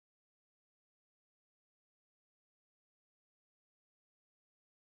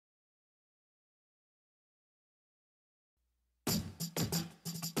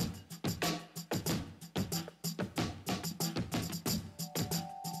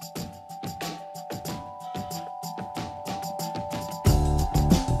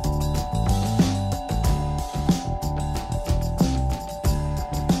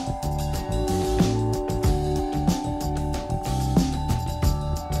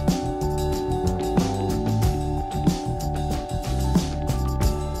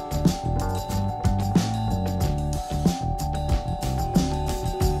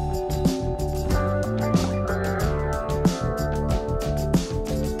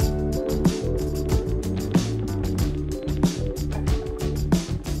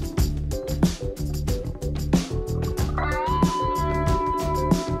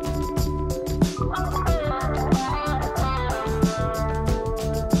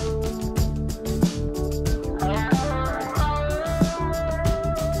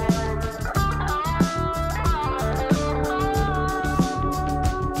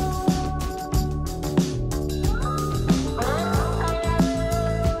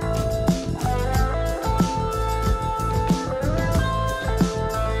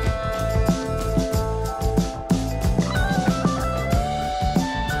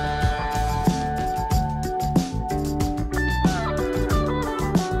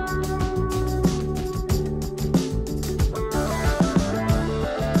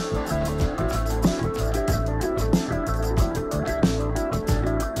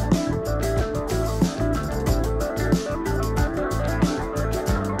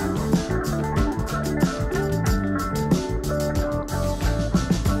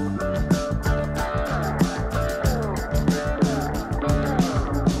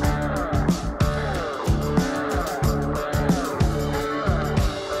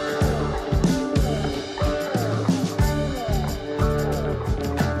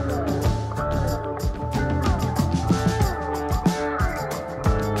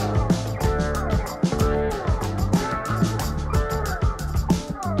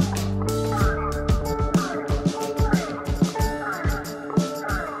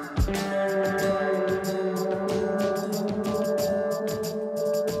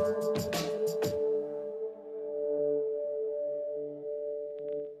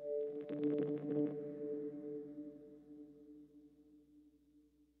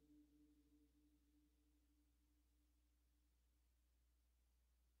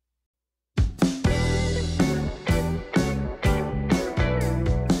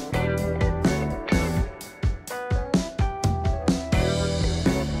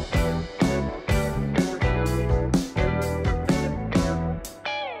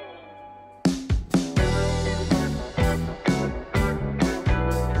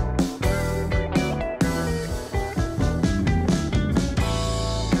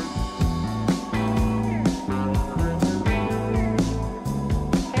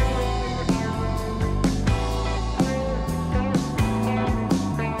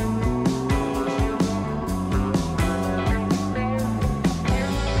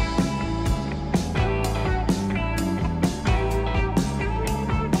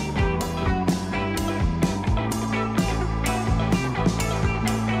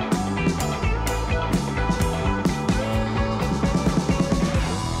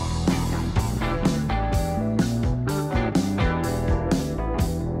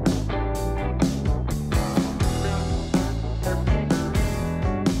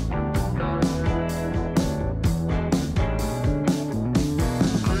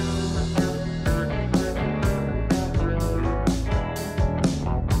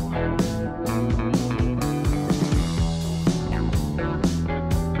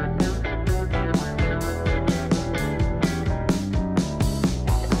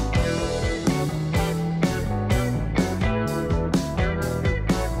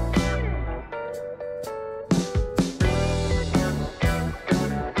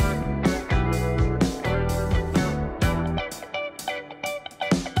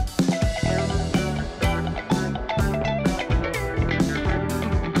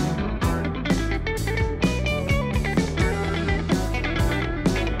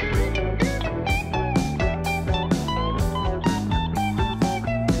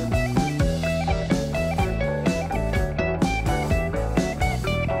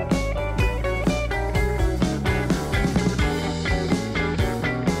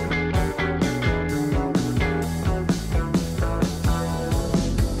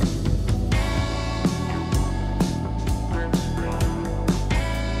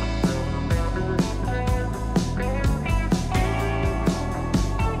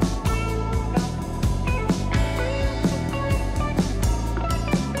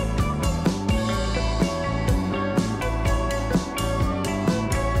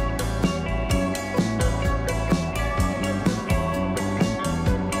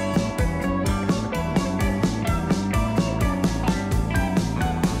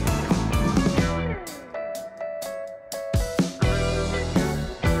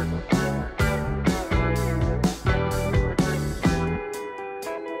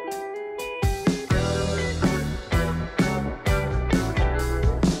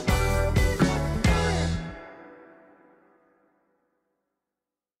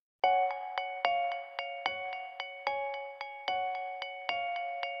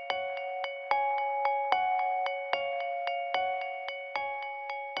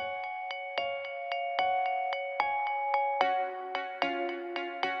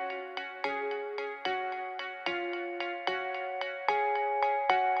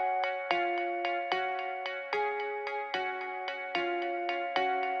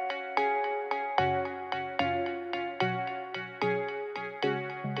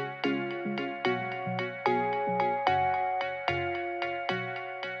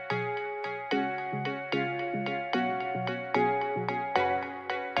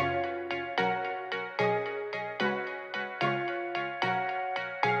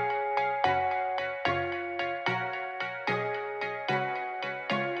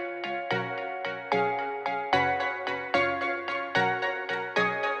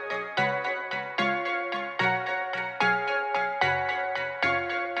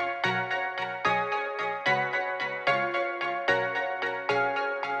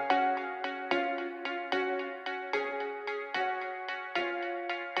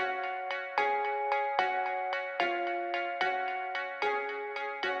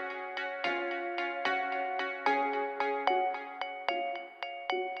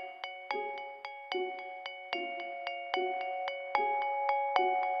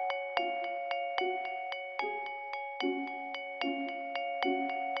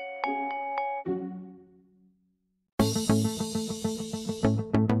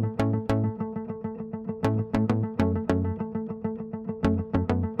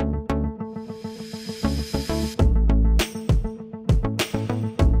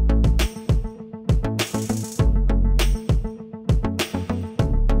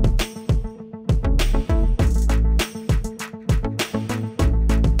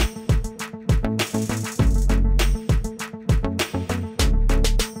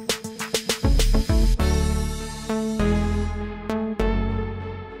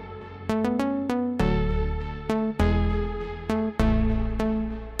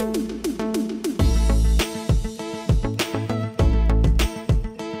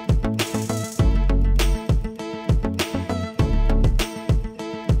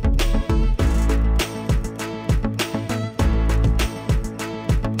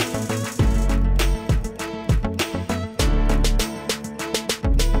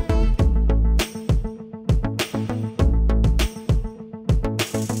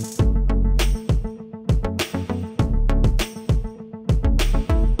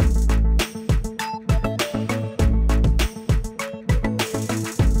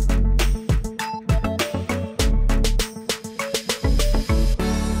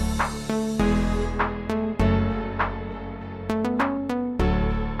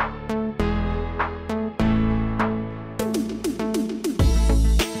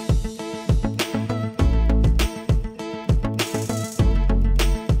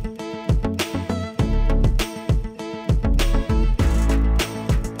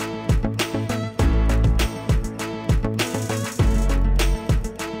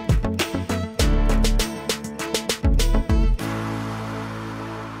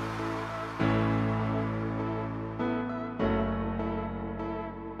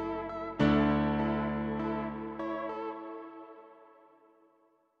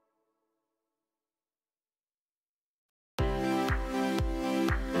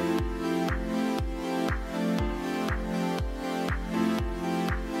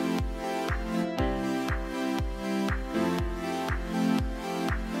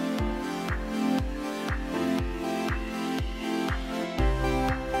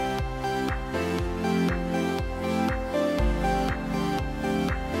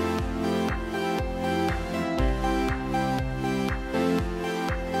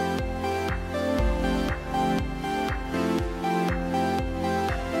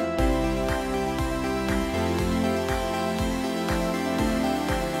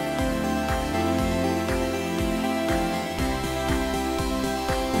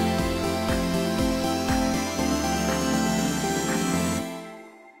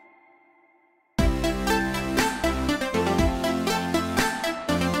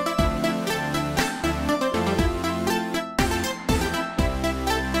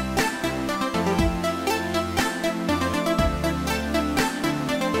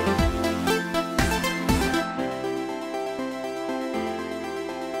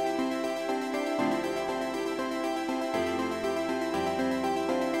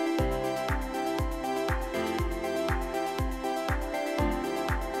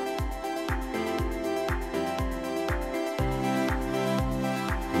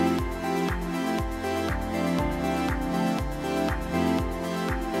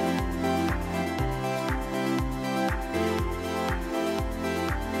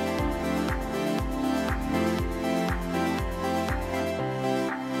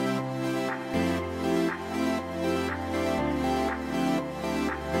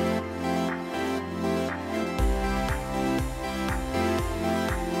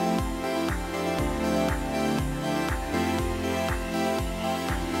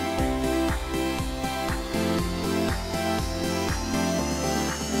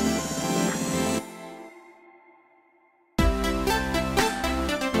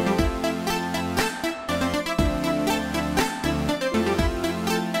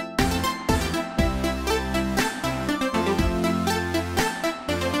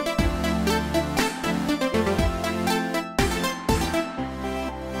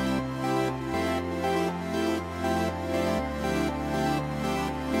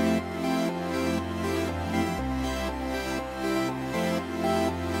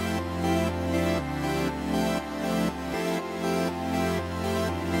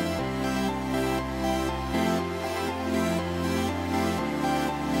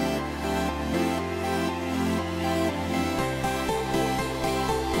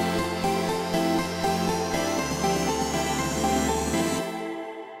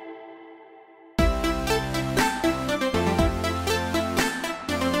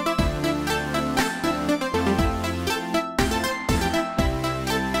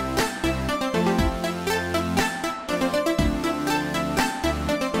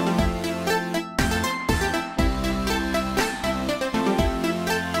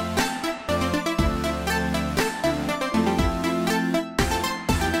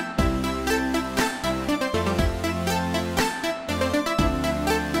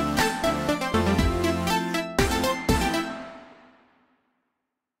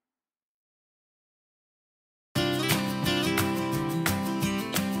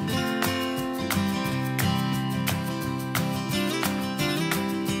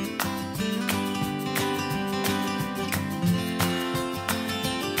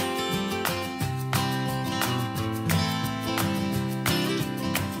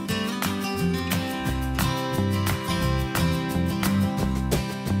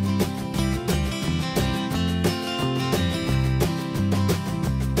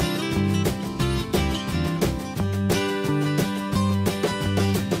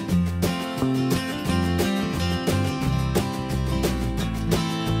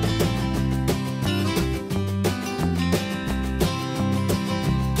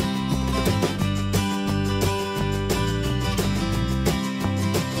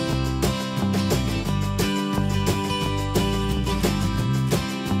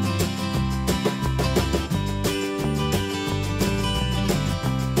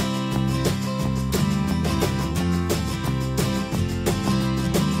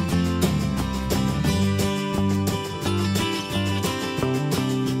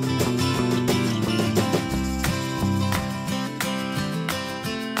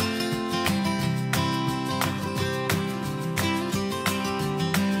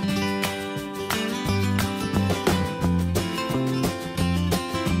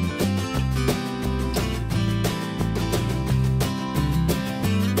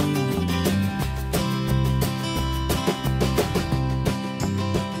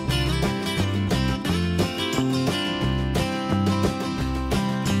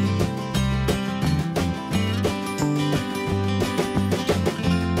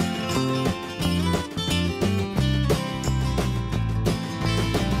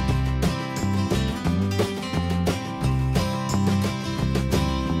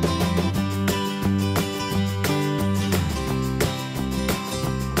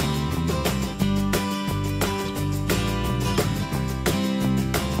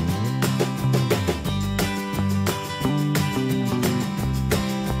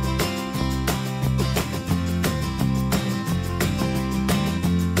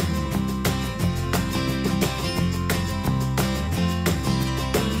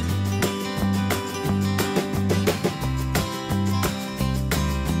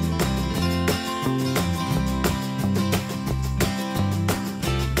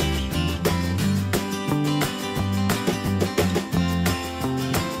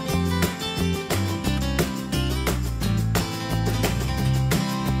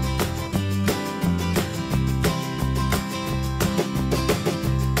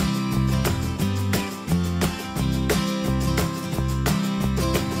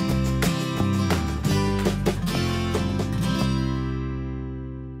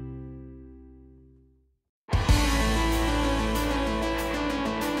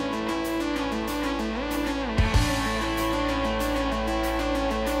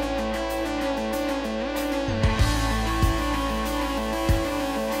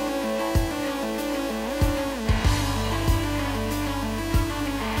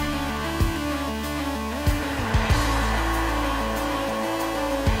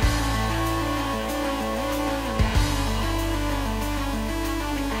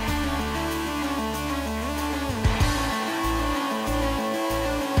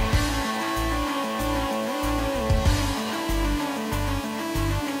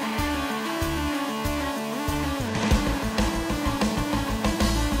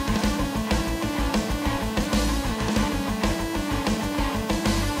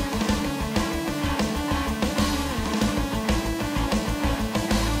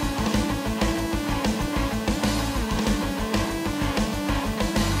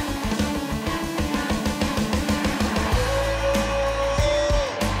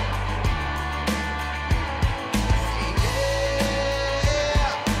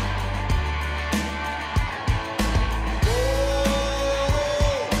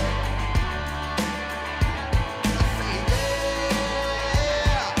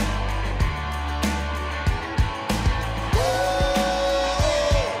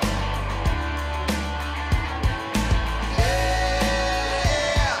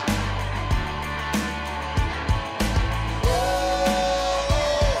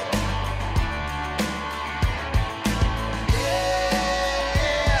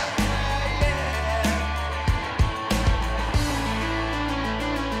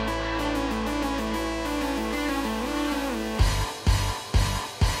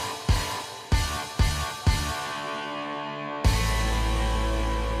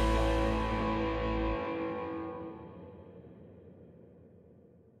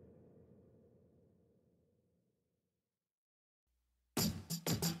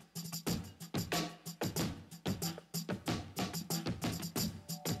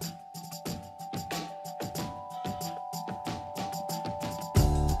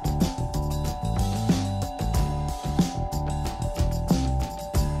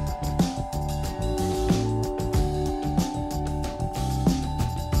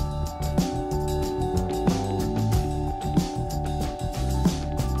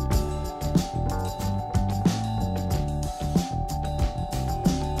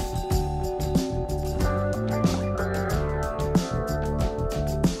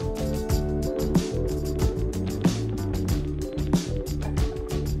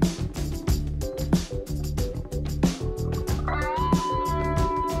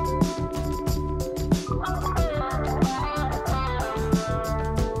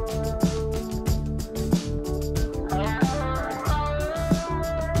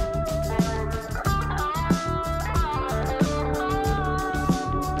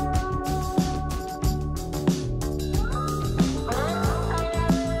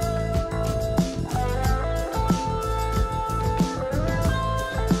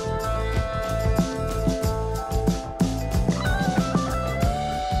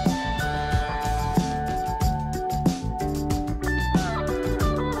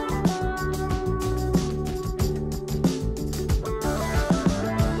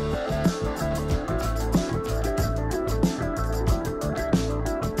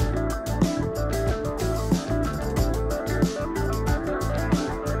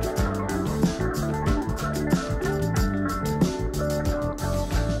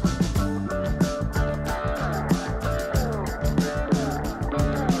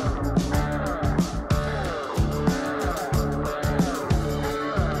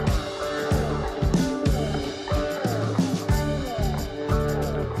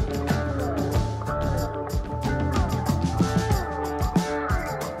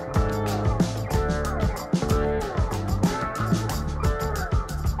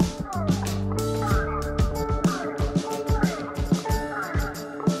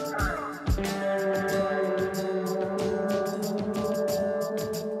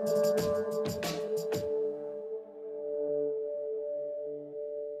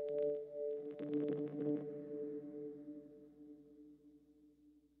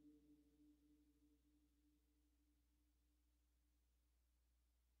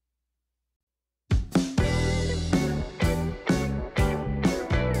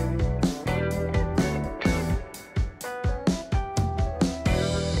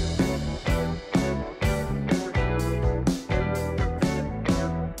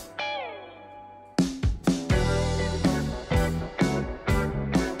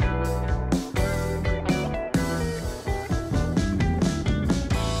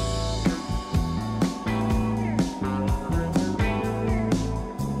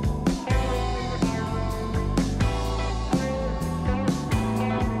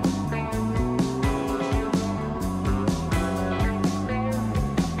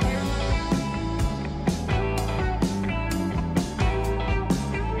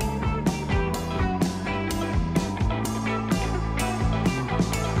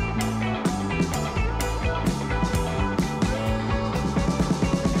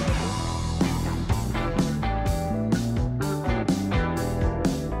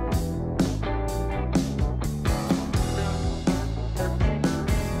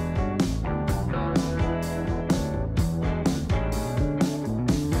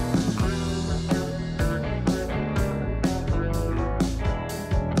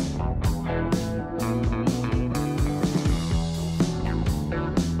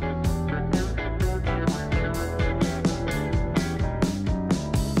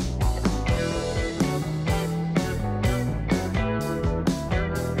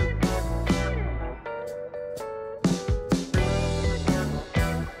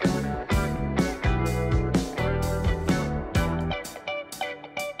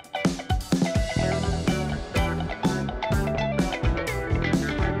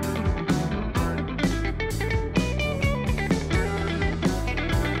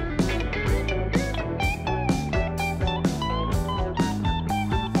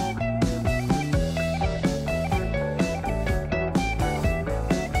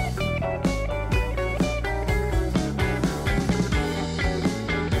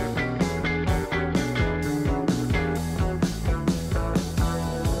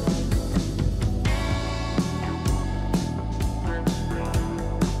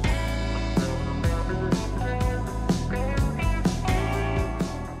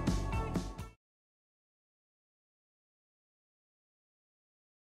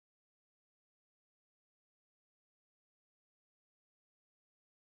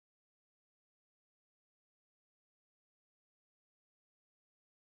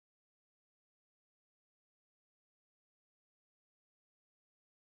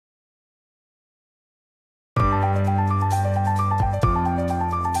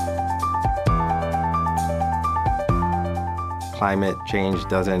climate change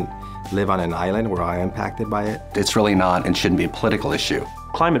doesn't live on an island. We're all impacted by it. It's really not and shouldn't be a political issue.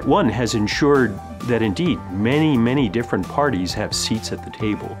 Climate One has ensured that indeed many, many different parties have seats at the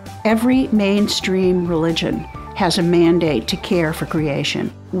table. Every mainstream religion has a mandate to care for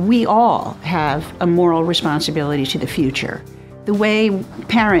creation. We all have a moral responsibility to the future. The way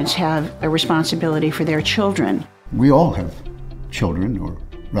parents have a responsibility for their children. We all have children or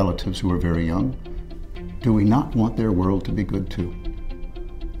relatives who are very young. Do we not want their world to be good too?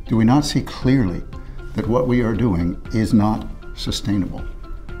 Do we not see clearly that what we are doing is not sustainable?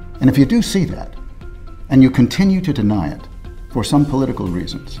 And if you do see that, and you continue to deny it for some political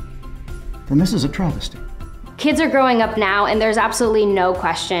reasons, then this is a travesty. Kids are growing up now, and there's absolutely no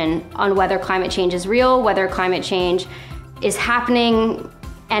question on whether climate change is real, whether climate change is happening,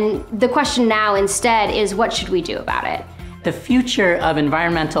 and the question now instead is, what should we do about it? The future of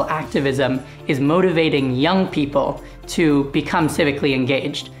environmental activism is motivating young people to become civically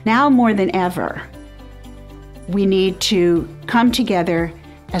engaged. Now more than ever, we need to come together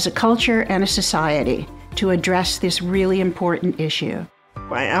as a culture and a society to address this really important issue.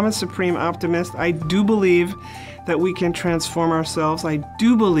 I am a supreme optimist. I do believe that we can transform ourselves. I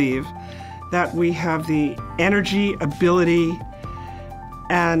do believe that we have the energy, ability,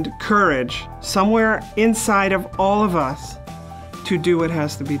 and courage somewhere inside of all of us to do what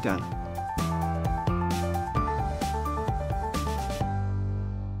has to be done.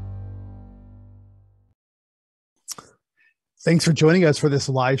 Thanks for joining us for this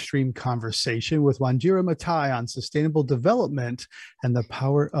live stream conversation with Wanjira Mathai on sustainable development and the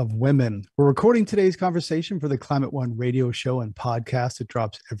power of women. We're recording today's conversation for the Climate One radio show and podcast. It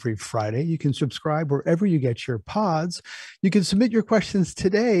drops every Friday. You can subscribe wherever you get your pods. You can submit your questions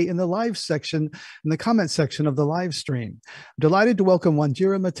today in the live section, in the comment section of the live stream. I'm delighted to welcome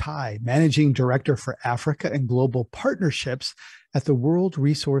Wanjira Mathai, Managing Director for Africa and Global Partnerships at the World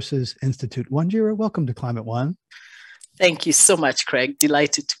Resources Institute. Wanjira, welcome to Climate One. Thank you so much, Craig.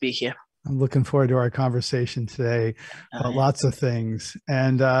 Delighted to be here. I'm looking forward to our conversation today about lots of things.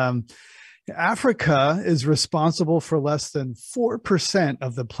 And Africa is responsible for less than 4%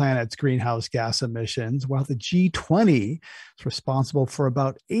 of the planet's greenhouse gas emissions, while the G20 is responsible for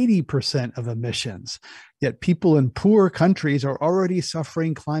about 80% of emissions. Yet people in poor countries are already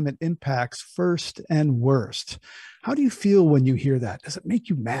suffering climate impacts first and worst. How do you feel when you hear that? Does it make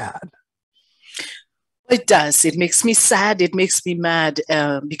you mad? It does. It makes me sad. It makes me mad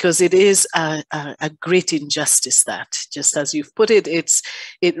because it is a great injustice that, just as you've put it,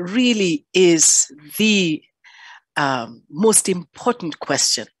 it really is the most important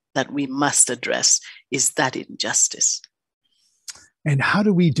question that we must address, is that injustice. And how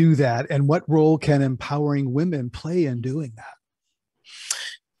do we do that? And what role can empowering women play in doing that?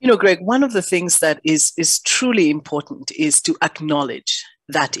 You know, Greg, one of the things that is truly important is to acknowledge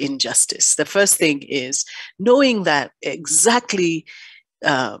that injustice. The first thing is knowing that exactly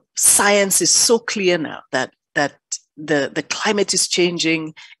science is so clear now that the climate is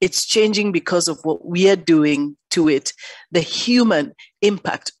changing. It's changing because of what we are doing to it. The human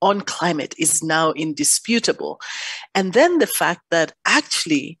impact on climate is now indisputable. And then the fact that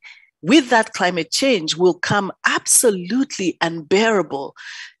actually with that climate change will come absolutely unbearable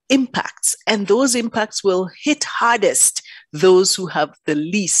impacts, and those impacts will hit hardest those who have the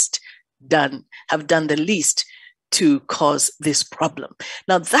least done the least to cause this problem.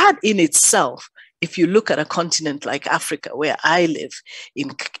 Now, that in itself, if you look at a continent like Africa, where I live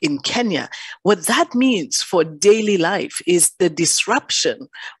in Kenya, what that means for daily life is the disruption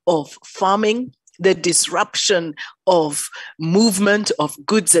of farming, the disruption of movement of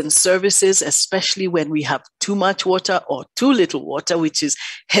goods and services, especially when we have too much water or too little water, which is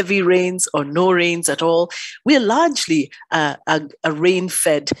heavy rains or no rains at all. We're largely a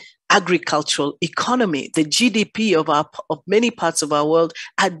rain-fed agricultural economy. The GDP of many parts of our world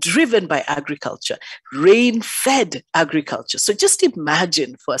are driven by agriculture, rain-fed agriculture. So just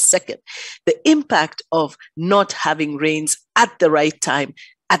imagine for a second the impact of not having rains at the right time,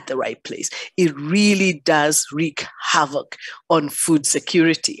 at the right place. It really does wreak havoc on food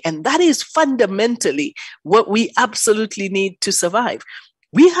security. And that is fundamentally what we absolutely need to survive.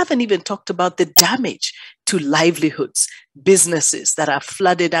 We haven't even talked about the damage to livelihoods, businesses that are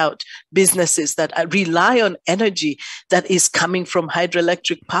flooded out, businesses that rely on energy that is coming from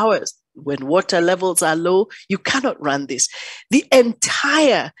hydroelectric powers. When water levels are low, you cannot run this. The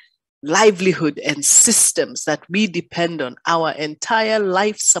entire livelihood and systems that we depend on, our entire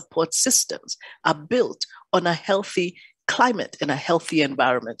life support systems, are built on a healthy climate and a healthy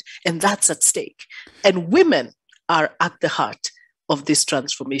environment. And that's at stake. And women are at the heart of this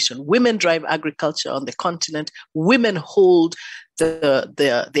transformation. Women drive agriculture on the continent. Women hold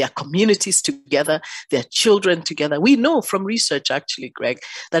their communities together, their children together. We know from research, actually, Greg,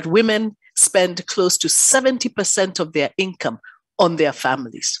 that women spend close to 70% of their income on their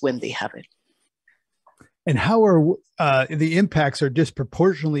families when they have it. And how are the impacts are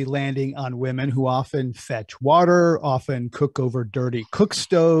disproportionately landing on women who often fetch water, often cook over dirty cook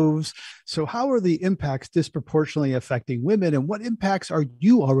stoves. So how are the impacts disproportionately affecting women, and what impacts are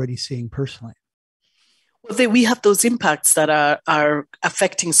you already seeing personally? Well, we have those impacts that are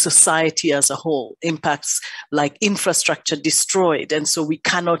affecting society as a whole, impacts like infrastructure destroyed. And so we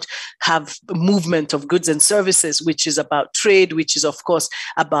cannot have movement of goods and services, which is about trade, which is, of course,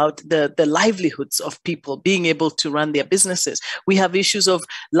 about the livelihoods of people being able to run their businesses. We have issues of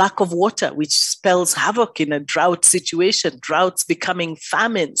lack of water, which spells havoc in a drought situation, droughts becoming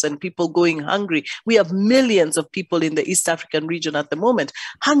famines and people going hungry. We have millions of people in the East African region at the moment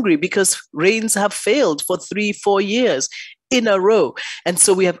hungry because rains have failed for 3-4 years in a row. And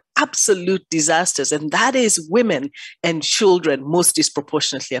so we have absolute disasters, and that is women and children most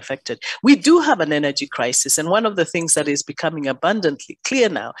disproportionately affected. We do have an energy crisis, and one of the things that is becoming abundantly clear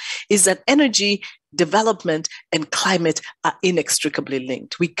now is that energy development and climate are inextricably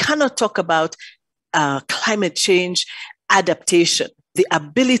linked. We cannot talk about climate change adaptation, the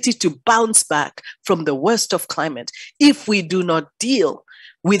ability to bounce back from the worst of climate, if we do not deal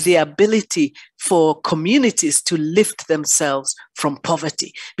with the ability for communities to lift themselves from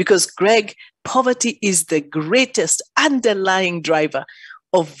poverty. Because, Greg, poverty is the greatest underlying driver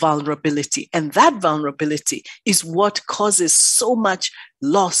of vulnerability. And that vulnerability is what causes so much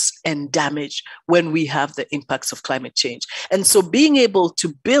loss and damage when we have the impacts of climate change. And so being able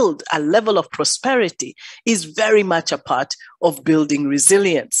to build a level of prosperity is very much a part of building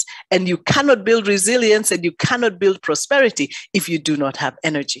resilience. And you cannot build resilience and you cannot build prosperity if you do not have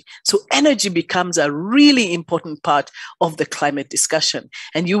energy. So energy becomes a really important part of the climate discussion.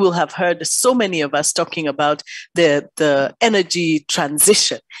 And you will have heard so many of us talking about the energy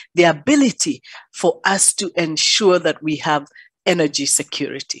transition, the ability for us to ensure that we have energy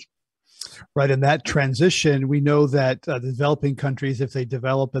security. Right. In that transition, we know that the developing countries, if they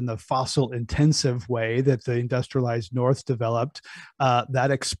develop in the fossil intensive way that the industrialized North developed, that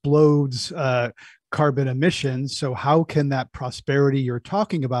explodes carbon emissions. So how can that prosperity you're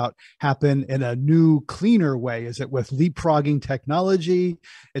talking about happen in a new, cleaner way? Is it with leapfrogging technology?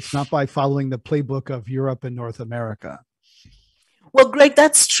 It's not by following the playbook of Europe and North America. Well, Greg,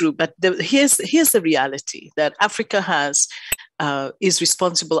 that's true. But here's the reality that Africa is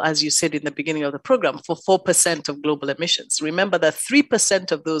responsible, as you said in the beginning of the program, for 4% of global emissions. Remember that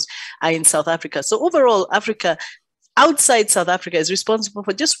 3% of those are in South Africa. So overall, Africa, outside South Africa, is responsible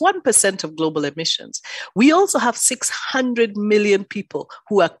for just 1% of global emissions. We also have 600 million people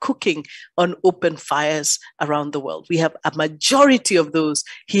who are cooking on open fires around the world. We have a majority of those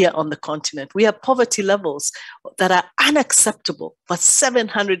here on the continent. We have poverty levels that are unacceptable for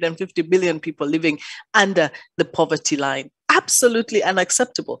 750 billion people living under the poverty line. Absolutely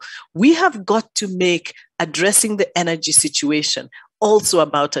unacceptable. We have got to make addressing the energy situation also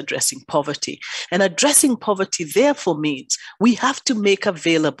about addressing poverty. And addressing poverty therefore means we have to make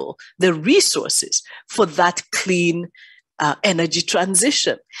available the resources for that clean energy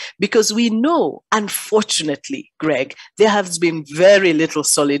transition. Because we know, unfortunately, Greg, there has been very little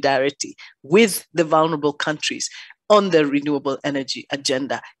solidarity with the vulnerable countries on the renewable energy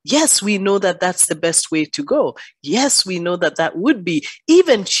agenda. Yes, we know that that's the best way to go. Yes, we know that that would be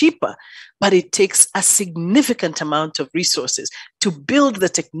even cheaper, but it takes a significant amount of resources to build the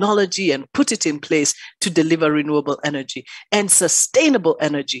technology and put it in place to deliver renewable energy and sustainable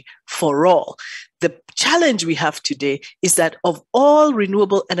energy for all. The challenge we have today is that of all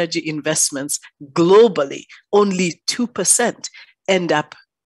renewable energy investments globally, only 2% end up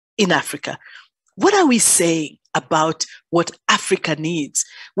in Africa. What are we saying about what Africa needs,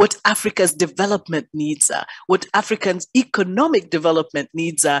 what Africa's development needs are, what Africans' economic development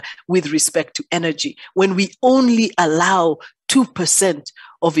needs are with respect to energy, when we only allow 2%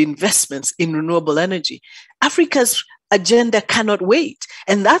 of investments in renewable energy? Africa's agenda cannot wait.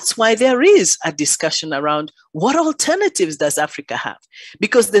 And that's why there is a discussion around what alternatives does Africa have?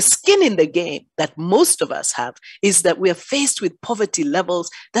 Because the skin in the game that most of us have is that we are faced with poverty levels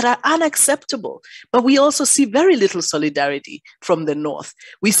that are unacceptable. But we also see very little solidarity from the North.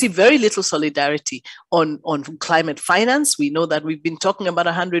 We see very little solidarity on climate finance. We know that we've been talking about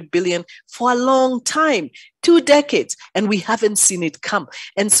 100 billion for a long time, 2 decades, and we haven't seen it come.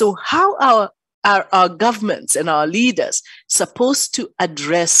 And so how are our governments and our leaders supposed to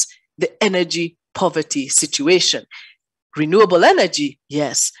address the energy poverty situation? Renewable energy,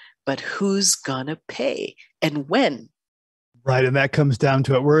 yes, but who's gonna pay and when? Right, and that comes down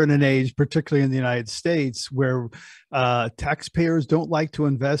to it. We're in an age, particularly in the United States, where taxpayers don't like to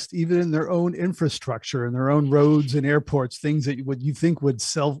invest even in their own infrastructure and their own roads and airports, things that what you think would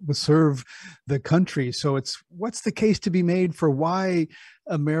serve the country. So what's the case to be made for why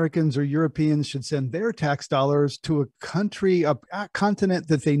Americans or Europeans should send their tax dollars to a country, a continent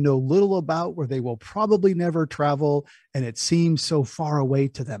that they know little about, where they will probably never travel, and it seems so far away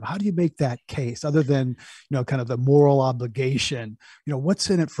to them? How do you make that case, other than, kind of the moral obligation? What's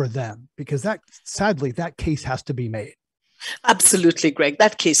in it for them? Because sadly, that case has to be made. Absolutely, Greg.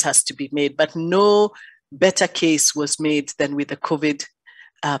 That case has to be made, but no better case was made than with the COVID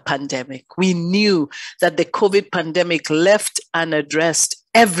pandemic. We knew that the COVID pandemic left unaddressed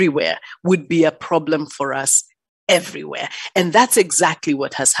everywhere would be a problem for us everywhere. And that's exactly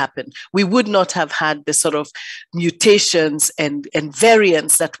what has happened. We would not have had the sort of mutations and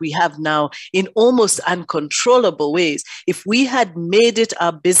variants that we have now in almost uncontrollable ways if we had made it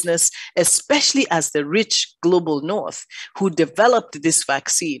our business, especially as the rich global North who developed this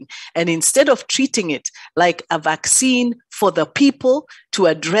vaccine. And instead of treating it like a vaccine for the people to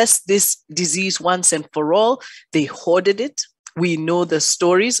address this disease once and for all, they hoarded it. We know the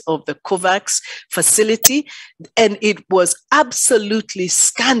stories of the COVAX facility, and it was absolutely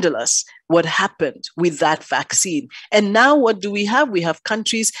scandalous what happened with that vaccine. And now what do we have? We have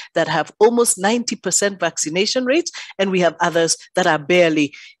countries that have almost 90% vaccination rates, and we have others that are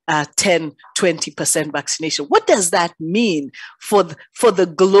barely 10, 20% vaccination. What does that mean for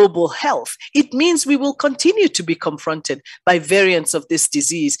the global health? It means we will continue to be confronted by variants of this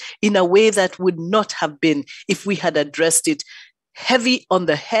disease in a way that would not have been if we had addressed it heavy on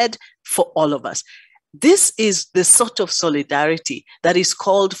the head for all of us. This is the sort of solidarity that is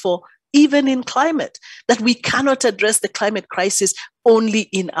called for even in climate, that we cannot address the climate crisis only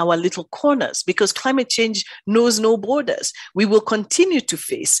in our little corners, because climate change knows no borders. We will continue to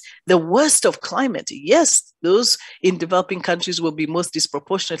face the worst of climate. Yes, those in developing countries will be most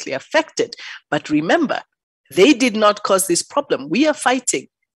disproportionately affected, but remember, they did not cause this problem. We are fighting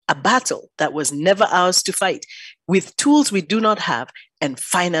a battle that was never ours to fight, with tools we do not have and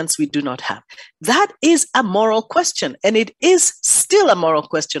finance we do not have. That is a moral question, and it is still a moral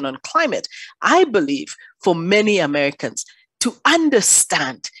question on climate. I believe for many Americans to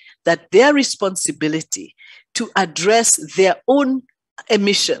understand that their responsibility to address their own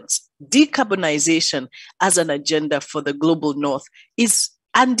emissions, decarbonization as an agenda for the global North is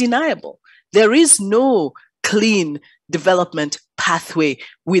undeniable. There is no clean development pathway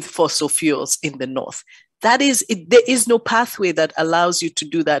with fossil fuels in the North. There is no pathway that allows you to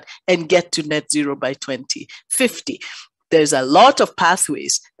do that and get to net zero by 2050. There's a lot of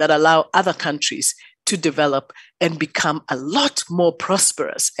pathways that allow other countries to develop and become a lot more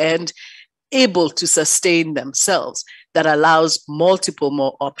prosperous and able to sustain themselves, that allows multiple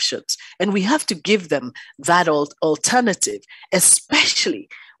more options. And we have to give them that alternative, especially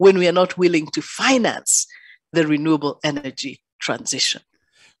when we are not willing to finance the renewable energy transition.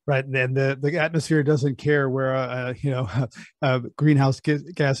 Right, and the atmosphere doesn't care where greenhouse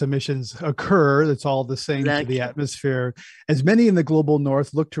gas emissions occur. It's all the same to the atmosphere. As many in the global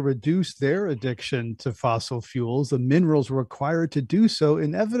North look to reduce their addiction to fossil fuels, the minerals required to do so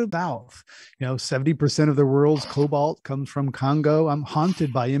inevitably south. 70% of the world's cobalt comes from Congo. I'm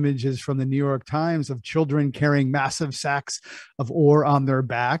haunted by images from the New York Times of children carrying massive sacks of ore on their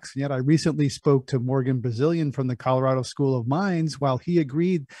backs. Yet I recently spoke to Morgan Brazilian from the Colorado School of Mines. While he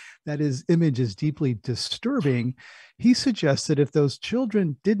agreed that his image is deeply disturbing, he suggested if those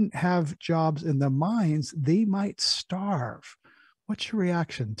children didn't have jobs in the mines, they might starve. What's your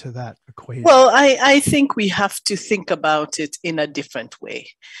reaction to that equation? Well, I think we have to think about it in a different way.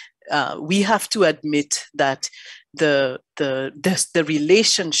 We have to admit that the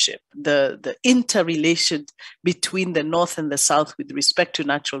relationship, the interrelation between the North and the South with respect to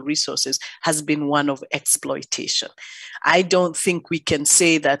natural resources has been one of exploitation. I don't think we can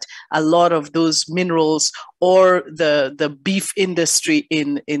say that a lot of those minerals or the beef industry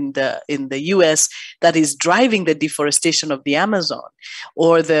in the US that is driving the deforestation of the Amazon,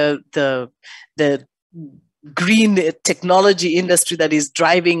 or the green technology industry that is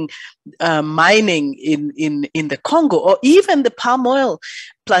driving mining in the Congo, or even the palm oil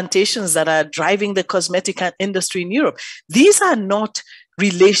plantations that are driving the cosmetic industry in Europe. These are not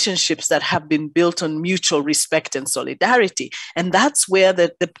relationships that have been built on mutual respect and solidarity. And that's where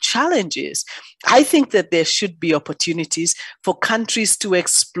the challenge is. I think that there should be opportunities for countries to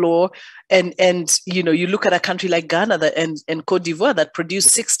explore And you look at a country like Ghana and Cote d'Ivoire that produce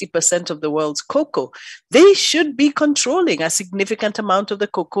 60% of the world's cocoa. They should be controlling a significant amount of the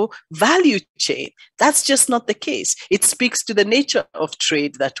cocoa value chain. That's just not the case. It speaks to the nature of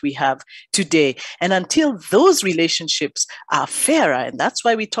trade that we have today. And until those relationships are fairer, and that's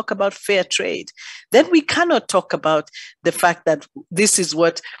why we talk about fair trade, then we cannot talk about the fact that this is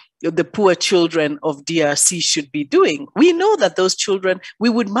what the poor children of DRC should be doing. We know that those children, we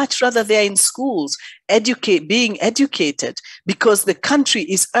would much rather they're in schools, being educated, because the country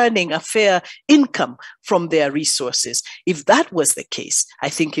is earning a fair income from their resources. If that was the case, I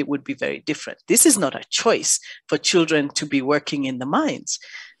think it would be very different. This is not a choice for children to be working in the mines.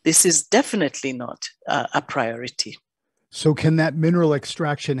 This is definitely not a priority. So can that mineral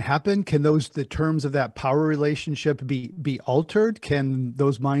extraction happen? Can the terms of that power relationship be altered? Can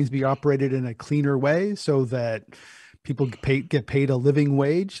those mines be operated in a cleaner way so that people get paid a living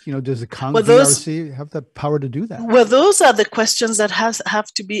wage? Does the DRC have the power to do that? Well, those are the questions that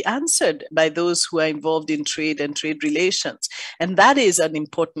have to be answered by those who are involved in trade and trade relations. And that is an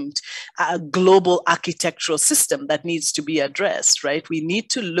important global architectural system that needs to be addressed, right? We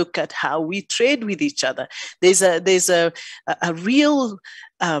need to look at how we trade with each other. There's a real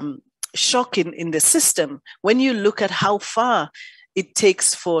shock in the system when you look at how far it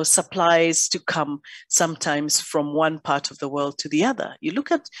takes for supplies to come sometimes from one part of the world to the other. You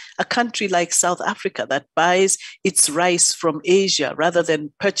look at a country like South Africa that buys its rice from Asia rather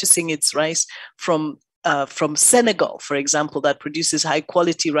than purchasing its rice from Senegal, for example, that produces high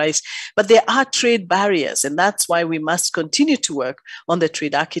quality rice. But there are trade barriers, and that's why we must continue to work on the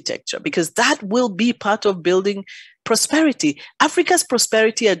trade architecture, because that will be part of building prosperity. Africa's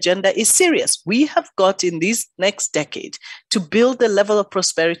prosperity agenda is serious. We have got in this next decade to build the level of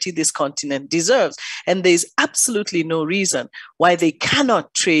prosperity this continent deserves. And there's absolutely no reason why they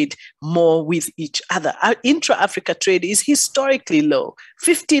cannot trade more with each other. Our intra-Africa trade is historically low.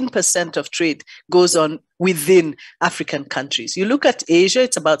 15% of trade goes on within African countries. You look at Asia,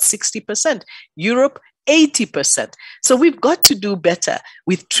 it's about 60%. Europe, 80%. So we've got to do better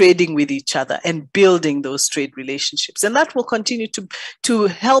with trading with each other and building those trade relationships. And that will continue to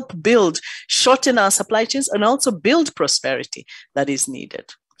help shorten our supply chains and also build prosperity that is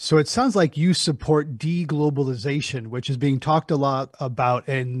needed. So it sounds like you support deglobalization, which is being talked a lot about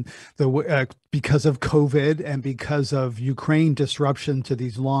because of COVID and because of Ukraine disruption to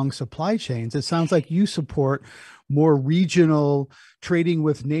these long supply chains. It sounds like you support more regional trading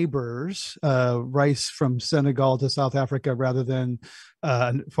with neighbors, rice from Senegal to South Africa rather than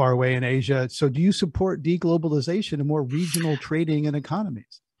far away in Asia. So do you support deglobalization and more regional trading and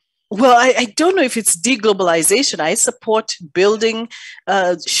economies? Well, I don't know if it's deglobalization. I support building,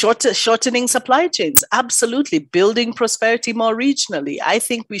 shortening supply chains. Absolutely. Building prosperity more regionally. I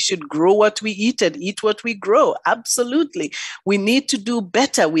think we should grow what we eat and eat what we grow. Absolutely. We need to do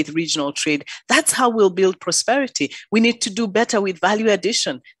better with regional trade. That's how we'll build prosperity. We need to do better with value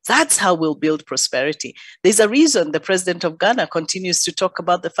addition. That's how we'll build prosperity. There's a reason the president of Ghana continues to talk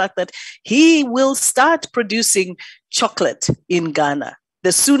about the fact that he will start producing chocolate in Ghana.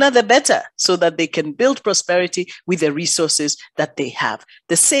 The sooner the better, so that they can build prosperity with the resources that they have.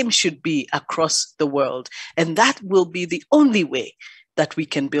 The same should be across the world. And that will be the only way that we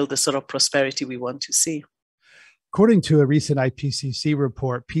can build the sort of prosperity we want to see. According to a recent IPCC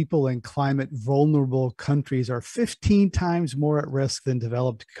report, people in climate vulnerable countries are 15 times more at risk than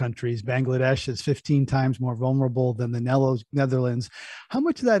developed countries. Bangladesh is 15 times more vulnerable than the Netherlands. How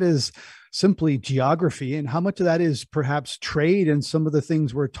much of that is simply geography, and how much of that is perhaps trade and some of the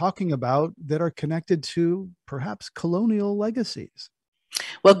things we're talking about that are connected to perhaps colonial legacies?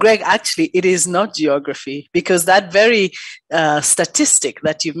 Well, Greg, actually, it is not geography, because that very statistic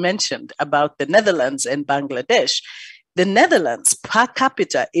that you've mentioned about the Netherlands and Bangladesh, the Netherlands per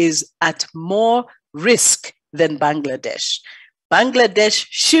capita is at more risk than Bangladesh. Bangladesh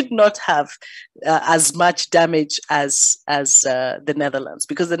should not have as much damage as the Netherlands,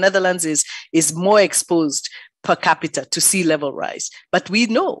 because the Netherlands is more exposed per capita to sea level rise. But we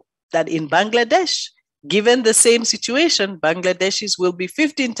know that in Bangladesh, given the same situation, Bangladeshis will be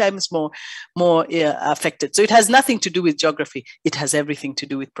 15 times more affected. So it has nothing to do with geography. It has everything to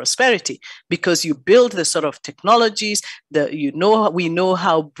do with prosperity, because you build the sort of technologies we know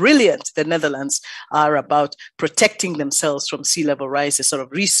how brilliant the Netherlands are about protecting themselves from sea level rise, the sort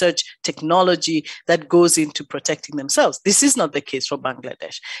of research technology that goes into protecting themselves. This is not the case for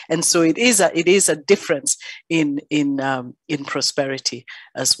Bangladesh. And so it is a difference in prosperity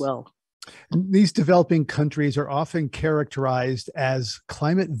as well. These developing countries are often characterized as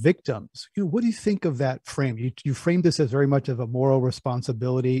climate victims. What do you think of that frame? You frame this as very much of a moral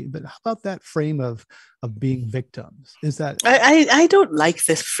responsibility, but how about that frame of being victims? Is that I don't like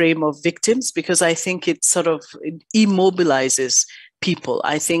the frame of victims, because I think it sort of immobilizes people.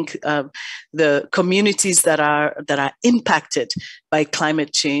 I think the communities that are impacted by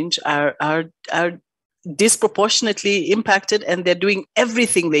climate change are disproportionately impacted, and they're doing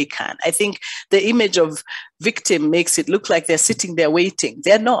everything they can. I think the image of victim makes it look like they're sitting there waiting.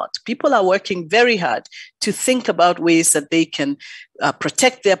 They're not. People are working very hard to think about ways that they can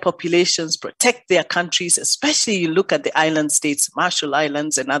protect their populations, protect their countries, especially you look at the island states, Marshall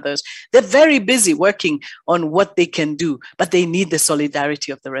Islands and others. They're very busy working on what they can do, but they need the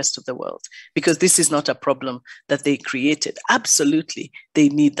solidarity of the rest of the world, because this is not a problem that they created. Absolutely, they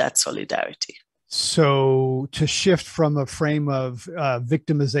need that solidarity. So to shift from a frame of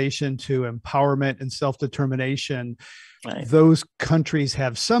victimization to empowerment and self-determination, right, those countries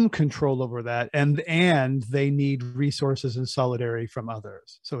have some control over that, and they need resources and solidarity from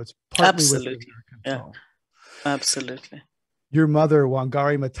others. So it's partly within their control. Yeah. Absolutely. Your mother,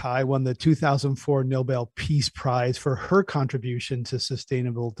 Wangari Mathai, won the 2004 Nobel Peace Prize for her contribution to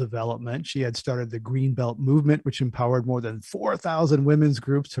sustainable development. She had started the Green Belt movement, which empowered more than 4,000 women's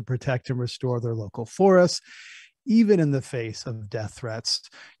groups to protect and restore their local forests, even in the face of death threats.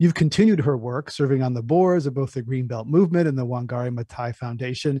 You've continued her work, serving on the boards of both the Green Belt movement and the Wangari Mathai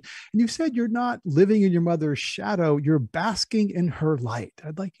Foundation. And you've said you're not living in your mother's shadow, you're basking in her light.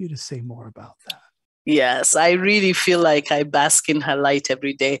 I'd like you to say more about that. Yes, I really feel like I bask in her light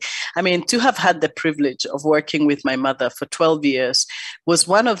every day. I mean, to have had the privilege of working with my mother for 12 years was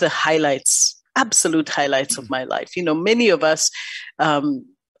one of the highlights, absolute highlights of my life. Many of us,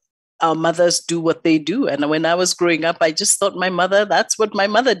 our mothers do what they do. And when I was growing up, I just thought that's what my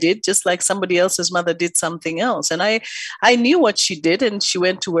mother did, just like somebody else's mother did something else. And I knew what she did, and she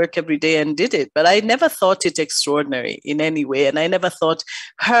went to work every day and did it. But I never thought it extraordinary in any way. And I never thought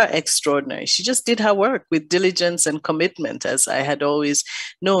her extraordinary. She just did her work with diligence and commitment, as I had always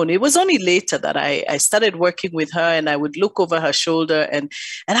known. It was only later that I started working with her, and I would look over her shoulder, and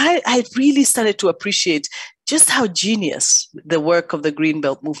I really started to appreciate just how genius the work of the Green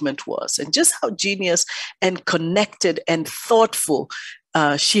Belt movement was, and just how genius and connected and thoughtful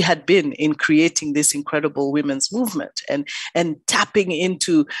she had been in creating this incredible women's movement, and tapping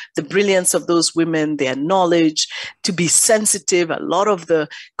into the brilliance of those women, their knowledge, to be sensitive. A lot of the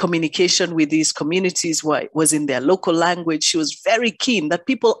communication with these communities was in their local language. She was very keen that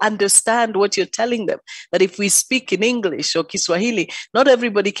people understand what you're telling them, that if we speak in English or Kiswahili, not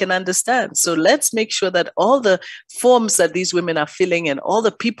everybody can understand. So let's make sure that all the forms that these women are filling and all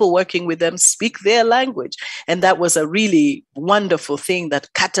the people working with them speak their language. And that was a really wonderful thing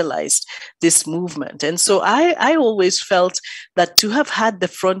that catalyzed this movement. And so I always felt that to have had the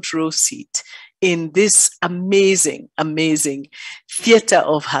front row seat in this amazing, amazing theater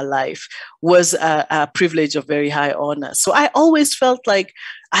of her life was a privilege of very high honor. So I always felt like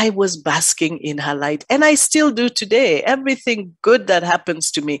I was basking in her light, and I still do today. Everything good that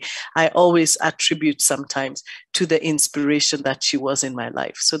happens to me, I always attribute sometimes to the inspiration that she was in my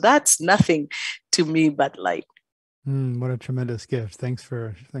life. So that's nothing to me but light. What a tremendous gift. Thanks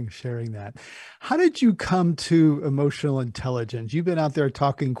for sharing that. How did you come to emotional intelligence? You've been out there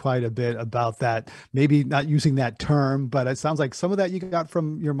talking quite a bit about that, maybe not using that term, but it sounds like some of that you got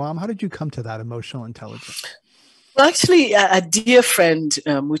from your mom. How did you come to that emotional intelligence? Well, actually, a dear friend,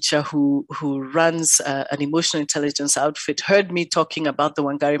 Mucha, who runs an emotional intelligence outfit, heard me talking about the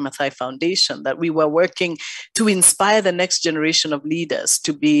Wangari Mathai Foundation, that we were working to inspire the next generation of leaders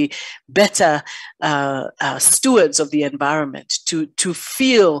to be better stewards of the environment, to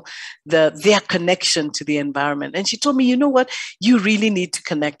feel their connection to the environment. And she told me, you know what, you really need to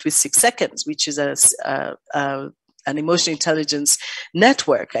connect with 6 Seconds, which is an emotional intelligence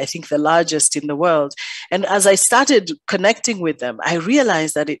network, I think the largest in the world. And as I started connecting with them, I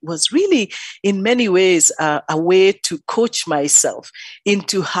realized that it was really, in many ways, a way to coach myself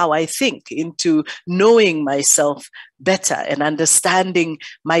into how I think, into knowing myself better and understanding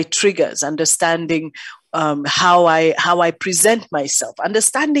my triggers, understanding how I present myself,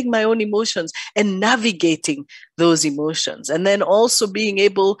 understanding my own emotions and navigating those emotions. And then also being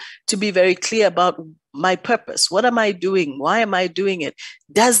able to be very clear about my purpose. What am I doing? Why am I doing it?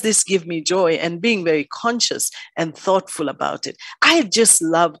 Does this give me joy? And being very conscious and thoughtful about it. I just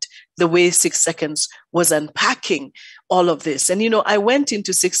loved the way 6 Seconds was unpacking all of this. And, I went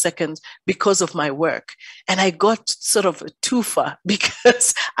into 6 Seconds because of my work, and I got sort of a twofer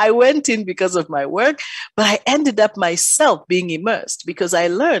because I went in because of my work, but I ended up myself being immersed because I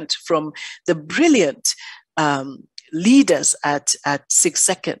learned from the brilliant leaders at 6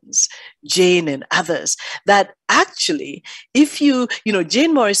 Seconds, Jane and others, that actually, if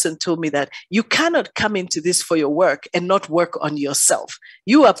Jane Morrison told me that you cannot come into this for your work and not work on yourself.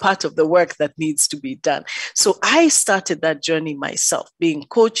 You are part of the work that needs to be done. So I started that journey myself, being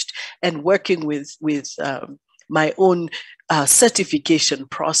coached and working with my own certification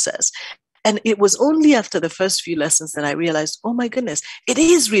process. And it was only after the first few lessons that I realized, oh my goodness, it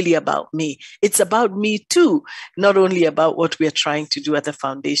is really about me. It's about me too, not only about what we're trying to do at the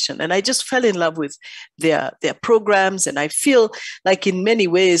foundation. And I just fell in love with their programs. And I feel like in many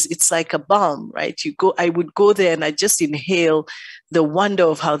ways, it's like a balm, right? I would go there and I just inhale the wonder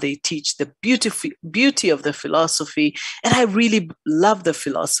of how they teach, the beauty of the philosophy. And I really love the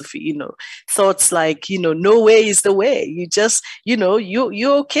philosophy, thoughts like, no way is the way. You just,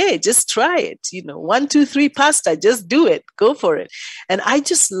 you're okay. Just try it. 1, 2, 3 pasta, just do it. Go for it. And I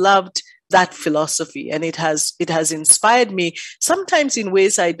just loved that philosophy. And it has inspired me sometimes in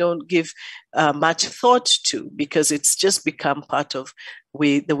ways I don't give much thought to, because it's just become part of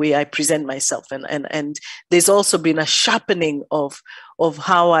the way I present myself. And there's also been a sharpening of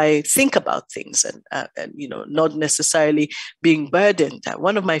how I think about things and not necessarily being burdened.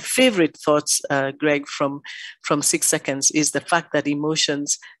 One of my favorite thoughts, Greg, from 6 Seconds is the fact that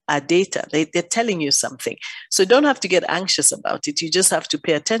emotions are data. They're telling you something. So you don't have to get anxious about it. You just have to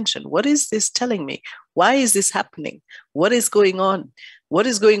pay attention. What is this telling me? Why is this happening? What is going on? What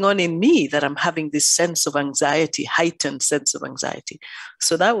is going on in me that I'm having this sense of anxiety, heightened sense of anxiety?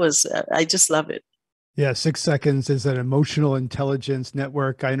 So that was, I just love it. Yeah, 6 Seconds is an emotional intelligence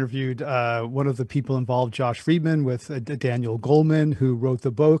network. I interviewed one of the people involved, Josh Friedman, with Daniel Goleman, who wrote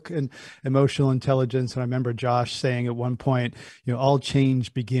the book and Emotional Intelligence. And I remember Josh saying at one point, all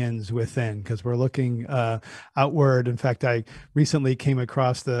change begins within, because we're looking outward. In fact, I recently came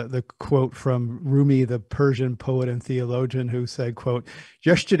across the quote from Rumi, the Persian poet and theologian, who said, quote,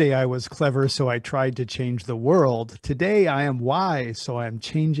 "Yesterday I was clever, so I tried to change the world. Today I am wise, so I'm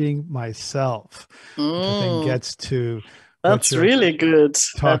changing myself." Which I think gets to that's really good.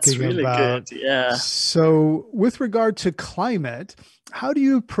 Talking that's really about. Good. Yeah. So with regard to climate, how do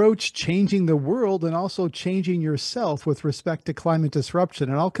you approach changing the world and also changing yourself with respect to climate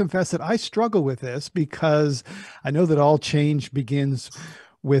disruption? And I'll confess that I struggle with this because I know that all change begins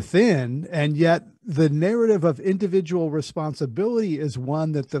within, and yet the narrative of individual responsibility is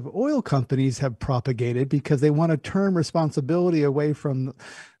one that the oil companies have propagated because they want to turn responsibility away from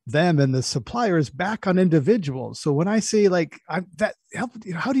them and the suppliers back on individuals. So when I say how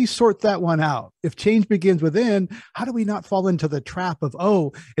do you sort that one out? If change begins within, how do we not fall into the trap of,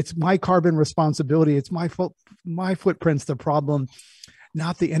 oh, it's my carbon responsibility, it's my footprint's the problem,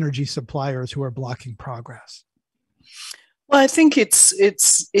 not the energy suppliers who are blocking progress? Well, I think it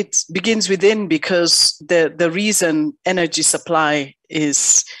begins within, because the reason energy supply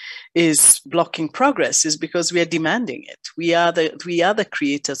is blocking progress is because we are demanding it. We are the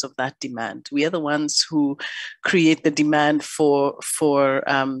creators of that demand. We are the ones who create the demand for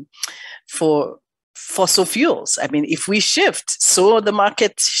fossil fuels. I mean, if we shift, so the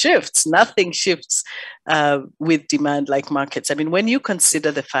market shifts. Nothing shifts with demand like markets. I mean, when you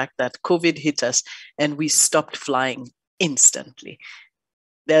consider the fact that COVID hit us and we stopped flying instantly,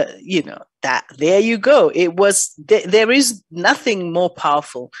 there you go. It was there is nothing more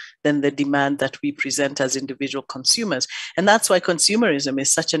powerful than the demand that we present as individual consumers, and that's why consumerism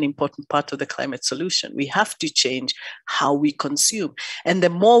is such an important part of the climate solution. We have to change how we consume, and the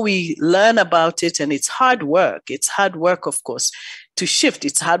more we learn about it, and it's hard work. It's hard work, of course, to shift.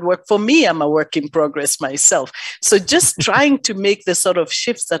 It's hard work for me. I'm a work in progress myself. So just trying to make the sort of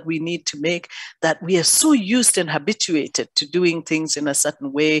shifts that we need to make, that we are so used and habituated to doing things in a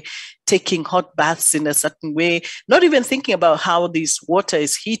certain way, taking hot baths in a certain way, not even thinking about how this water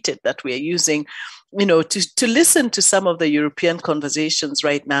is heated that we are using. To listen to some of the European conversations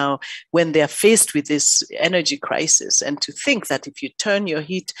right now when they're faced with this energy crisis, and to think that if you turn your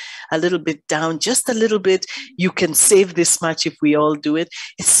heat a little bit down, just a little bit, you can save this much if we all do it.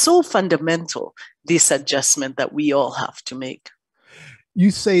 It's so fundamental, this adjustment that we all have to make. You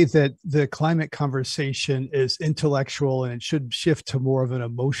say that the climate conversation is intellectual and it should shift to more of an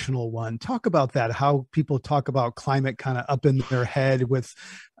emotional one. Talk about that, how people talk about climate kind of up in their head with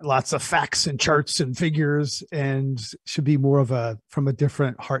lots of facts and charts and figures, and should be more of from a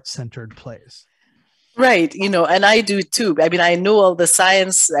different heart-centered place. Right, and I do too. I mean, I know all the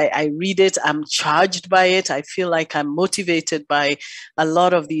science, I read it, I'm charged by it. I feel like I'm motivated by a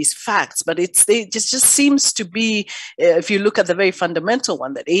lot of these facts, but it just seems to be, if you look at the very fundamental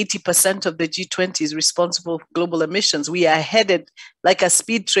one, that 80% of the G20 is responsible for global emissions. We are headed like a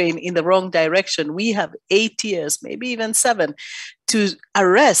speed train in the wrong direction. We have 8 years, maybe even 7, to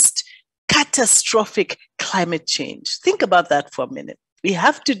arrest catastrophic climate change. Think about that for a minute. We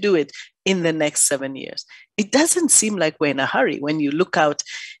have to do it in the next 7 years. It doesn't seem like we're in a hurry when you look out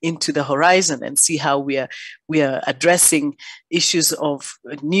into the horizon and see how we are addressing issues of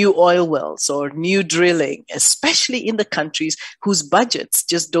new oil wells or new drilling, especially in the countries whose budgets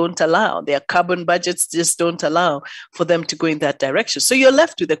just don't allow, their carbon budgets just don't allow for them to go in that direction. So you're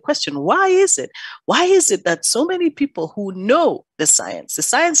left with the question, why is it? Why is it that so many people who know the science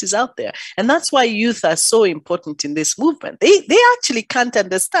is out there, and that's why youth are so important in this movement, they actually can't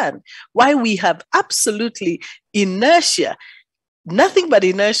understand why we have absolutely inertia, nothing but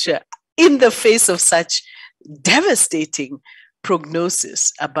inertia in the face of such devastating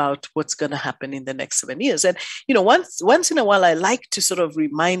prognosis about what's going to happen in the next 7 years. And, once in a while, I like to sort of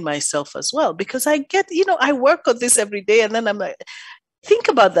remind myself as well, because I get, I work on this every day, and then I'm like, think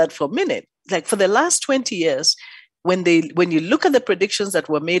about that for a minute. Like for the last 20 years, when you look at the predictions that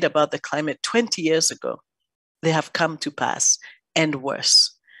were made about the climate 20 years ago, they have come to pass, and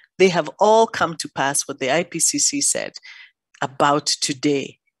worse. They have all come to pass what the IPCC said about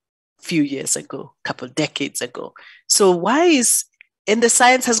today, a few years ago, a couple of decades ago. So and the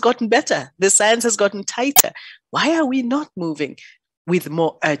science has gotten better. The science has gotten tighter. Why are we not moving with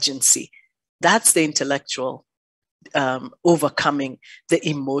more urgency? That's the intellectual overcoming the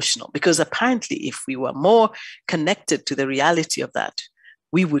emotional. Because apparently, if we were more connected to the reality of that,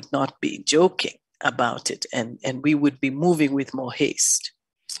 we would not be joking about it, and we would be moving with more haste.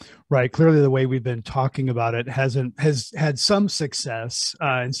 Right. Clearly, the way we've been talking about it has had some success,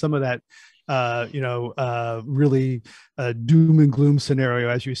 and some of that, really doom and gloom scenario,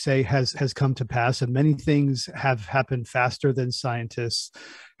 as you say, has come to pass, and many things have happened faster than scientists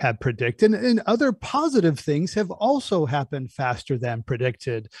have predicted, and other positive things have also happened faster than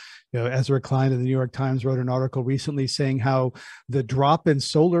predicted. Ezra Klein of the New York Times wrote an article recently saying how the drop in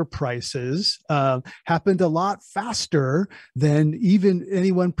solar prices happened a lot faster than even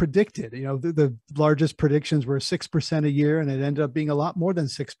anyone predicted. The largest predictions were 6% a year, and it ended up being a lot more than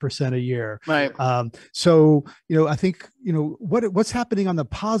 6% a year. Right. So, I think, what's happening on the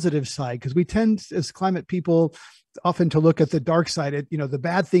positive side, because we tend as climate people often to look at the dark side. The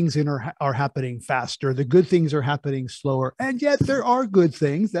bad things are happening faster, the good things are happening slower, and yet there are good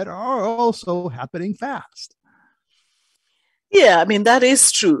things that are also happening fast. Yeah, I mean, that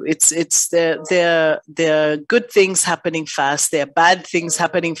is true. There are good things happening fast. There are bad things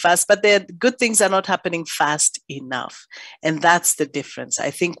happening fast, but the good things are not happening fast enough. And that's the difference.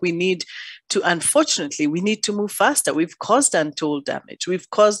 I think unfortunately, we need to move faster. We've caused untold damage. We've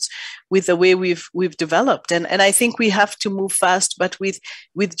caused with the way we've developed. And I think we have to move fast, but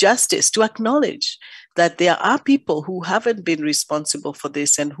with justice, to acknowledge that there are people who haven't been responsible for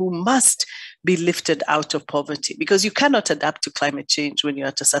this and who must be lifted out of poverty, because you cannot adapt to climate change when you're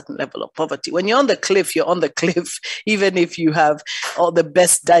at a certain level of poverty. When you're on the cliff, you're on the cliff, even if you have all the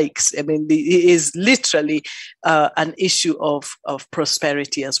best dikes. I mean, it is literally an issue of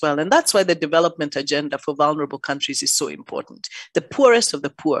prosperity as well. And that's why the development agenda for vulnerable countries is so important. The poorest of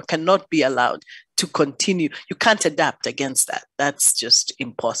the poor cannot be allowed to continue. You can't adapt against that. That's just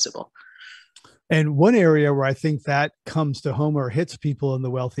impossible. And one area where I think that comes to home or hits people in the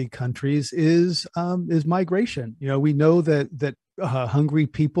wealthy countries is migration. We know that hungry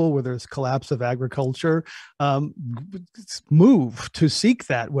people, where there's collapse of agriculture, move to seek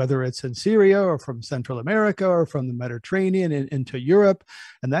that, whether it's in Syria or from Central America or from the Mediterranean into Europe,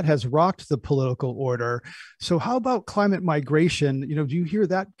 and that has rocked the political order. So how about climate migration? Do you hear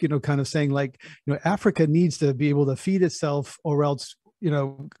that, kind of saying like, Africa needs to be able to feed itself, or else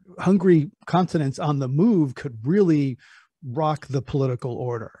hungry continents on the move could really rock the political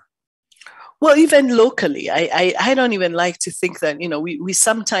order? Well, even locally, I don't even like to think that, we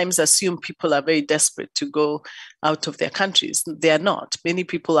sometimes assume people are very desperate to go out of their countries. They are not. Many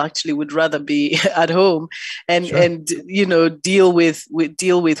people actually would rather be at home and, sure, and deal with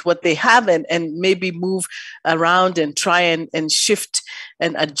what they have and maybe move around and try and shift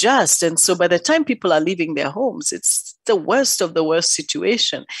and adjust. And so by the time people are leaving their homes, it's the worst of the worst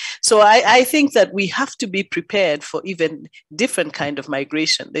situation. So I think that we have to be prepared for even different kind of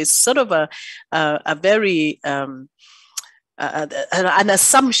migration. There's sort of a very an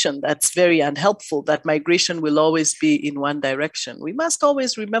assumption that's very unhelpful, that migration will always be in one direction. We must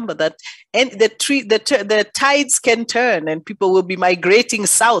always remember that the tides can turn and people will be migrating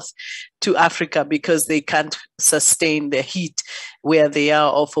south to Africa because they can't sustain the heat where they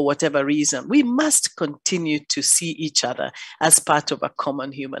are, or for whatever reason. We must continue to see each other as part of a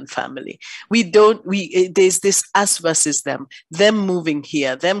common human family. There's this us versus them moving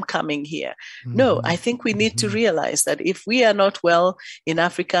here, them coming here. Mm-hmm. No, I think we need to realize that if we are not well in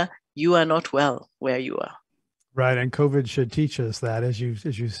Africa, you are not well where you are. Right, and COVID should teach us that, as you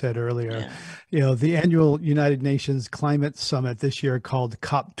said earlier. Yeah. The annual United Nations Climate Summit this year, called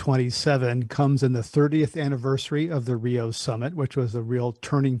COP27, comes in the 30th anniversary of the Rio Summit, which was a real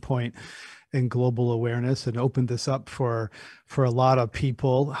turning point in global awareness and opened this up for a lot of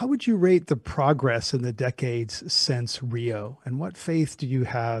people. How would you rate the progress in the decades since Rio, and what faith do you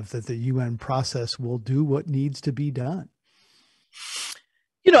have that the UN process will do what needs to be done?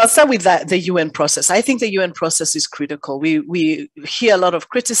 I'll start with the UN process. I think the UN process is critical. We hear a lot of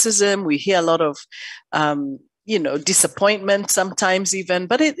criticism. We hear a lot of, disappointment sometimes even,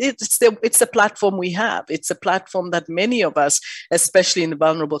 but it's the platform we have. It's a platform that many of us, especially in the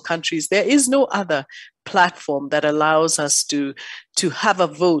vulnerable countries, there is no other platform that allows us to have a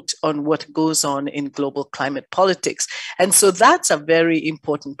vote on what goes on in global climate politics. And so that's a very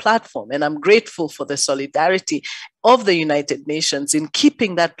important platform. And I'm grateful for the solidarity of the United Nations in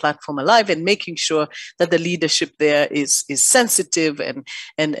keeping that platform alive and making sure that the leadership there is sensitive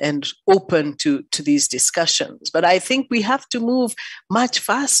and open to these discussions. But I think we have to move much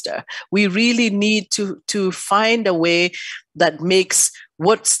faster. We really need to find a way that makes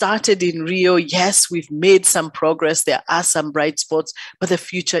what started in Rio, yes, we've made some progress. There are some bright spots, but the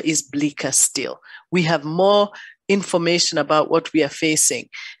future is bleaker still. We have more information about what we are facing,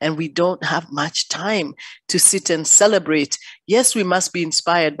 and we don't have much time to sit and celebrate. Yes, we must be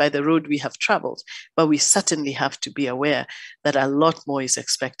inspired by the road we have traveled, but we certainly have to be aware that a lot more is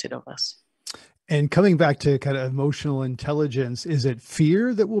expected of us. And coming back to kind of emotional intelligence, is it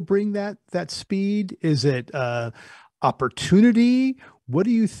fear that will bring that speed? Is it opportunity? What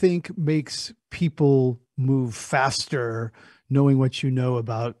do you think makes people move faster, knowing what you know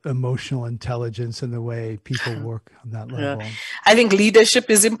about emotional intelligence and the way people work on that level? I think leadership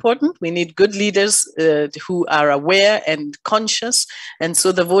is important. We need good leaders who are aware and conscious. And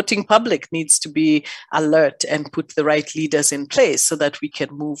so the voting public needs to be alert and put the right leaders in place so that we can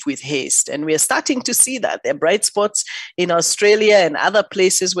move with haste. And we are starting to see that. There are bright spots in Australia and other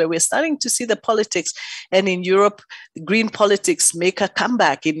places where we're starting to see the politics. And in Europe, green politics make a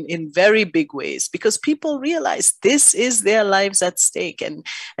comeback in very big ways, because people realize this is their life at stake.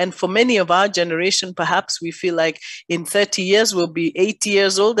 And for many of our generation, perhaps we feel like in 30 years we'll be 80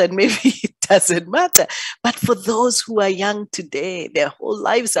 years old and maybe it doesn't matter. But for those who are young today, their whole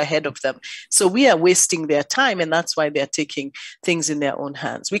lives are ahead of them. So we are wasting their time, and that's why they're taking things in their own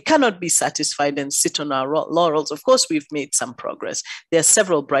hands. We cannot be satisfied and sit on our laurels. Of course, we've made some progress. There are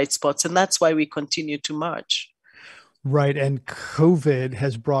several bright spots, and that's why we continue to march. Right. And COVID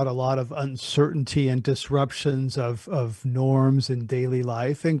has brought a lot of uncertainty and disruptions of norms in daily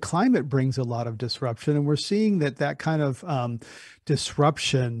life. And climate brings a lot of disruption. And we're seeing that kind of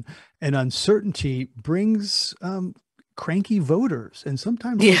disruption and uncertainty brings cranky voters. And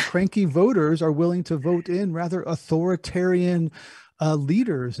sometimes those cranky voters are willing to vote in rather authoritarian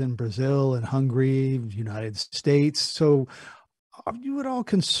leaders in Brazil and Hungary, United States. So are you at all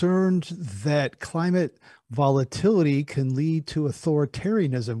concerned that climate volatility can lead to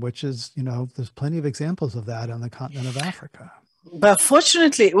authoritarianism, which is, there's plenty of examples of that on the continent of Africa? But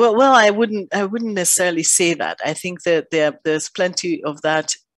fortunately, well, I wouldn't necessarily say that. I think that there's plenty of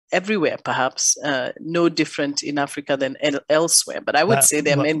that everywhere, perhaps no different in Africa than elsewhere. But I would say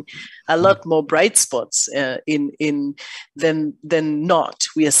there are a lot more bright spots than not.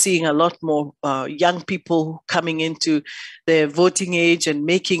 We are seeing a lot more young people coming into their voting age and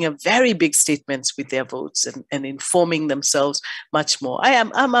making a very big statements with their votes and informing themselves much more.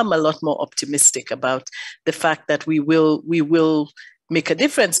 I'm a lot more optimistic about the fact that we will make a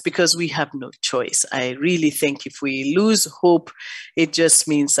difference, because we have no choice. I really think if we lose hope, it just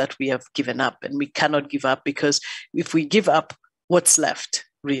means that we have given up, and we cannot give up, because if we give up, what's left,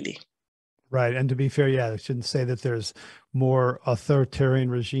 really? Right. And to be fair, I shouldn't say that there's more authoritarian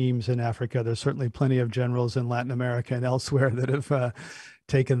regimes in Africa. There's certainly plenty of generals in Latin America and elsewhere that have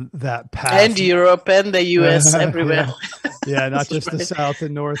taken that path. And Europe and the US, everywhere. Yeah, not just the South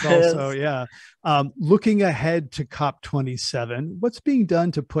and North also. Yes. Yeah. Looking ahead to COP27, what's being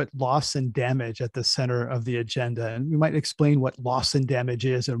done to put loss and damage at the center of the agenda? And we might explain what loss and damage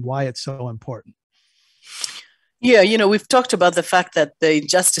is and why it's so important. Yeah, we've talked about the fact that the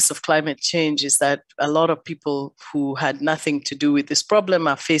injustice of climate change is that a lot of people who had nothing to do with this problem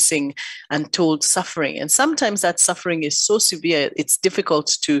are facing untold suffering. And sometimes that suffering is so severe, it's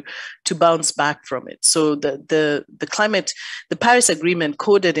difficult to bounce back from it. So the Paris Agreement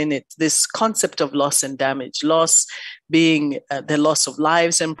coded in it this concept of loss and damage, loss being the loss of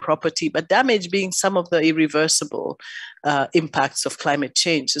lives and property, but damage being some of the irreversible impacts of climate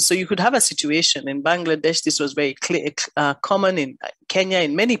change. So you could have a situation in Bangladesh, this was very common in Kenya,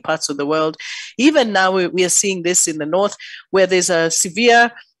 in many parts of the world. Even now we are seeing this in the north, where there's a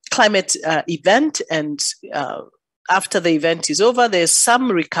severe climate event, and after the event is over, there's some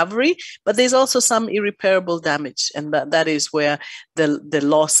recovery, but there's also some irreparable damage. And that is where the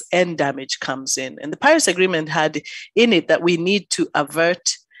loss and damage comes in. And the Paris Agreement had in it that we need to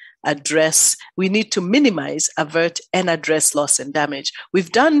we need to minimize, avert, and address loss and damage.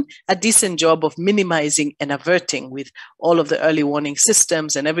 We've done a decent job of minimizing and averting with all of the early warning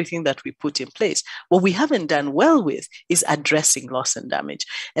systems and everything that we put in place. What we haven't done well with is addressing loss and damage.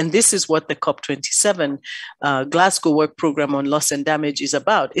 And this is what the COP27 Glasgow Work Programme on Loss and Damage is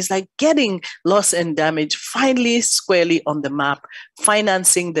about. It's like getting loss and damage finally squarely on the map,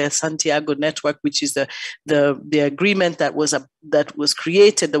 financing the Santiago Network, which is the agreement that was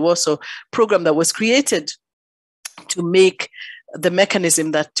created, the Warsaw program that was created to make the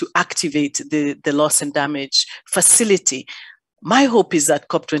mechanism to activate the loss and damage facility. My hope is that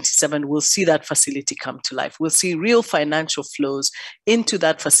COP27 will see that facility come to life. We'll see real financial flows into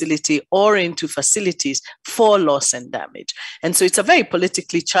that facility or into facilities for loss and damage. And so it's a very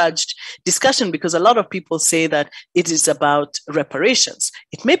politically charged discussion, because a lot of people say that it is about reparations.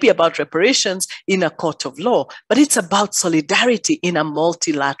 It may be about reparations in a court of law, but it's about solidarity in a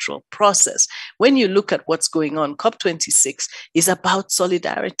multilateral process. When you look at what's going on, COP26 is about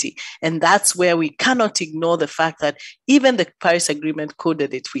solidarity. And that's where we cannot ignore the fact that even the Paris Agreement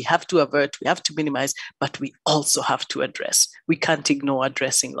coded it. We have to avert, we have to minimize, but we also have to address. We can't ignore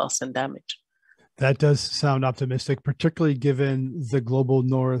addressing loss and damage. That does sound optimistic, particularly given the global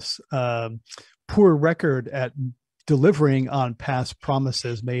North's poor record at delivering on past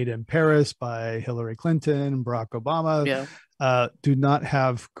promises made in Paris by Hillary Clinton, Barack Obama. Yeah. Do not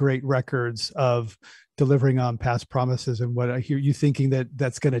have great records of delivering on past promises. And what I hear you thinking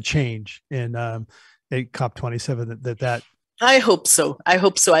that's going to change in COP27, that I hope so.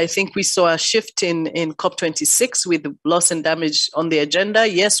 I think we saw a shift in COP26 with loss and damage on the agenda.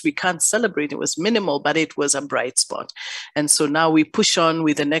 Yes, we can't celebrate. It was minimal, but it was a bright spot. And so now we push on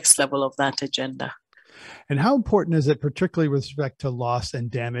with the next level of that agenda. And how important is it, particularly with respect to loss and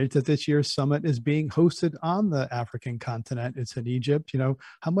damage, that this year's summit is being hosted on the African continent? It's in Egypt.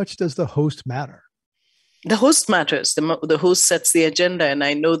 How much does the host matter? The host matters. The host sets the agenda, and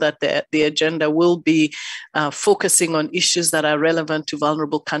I know that the agenda will be focusing on issues that are relevant to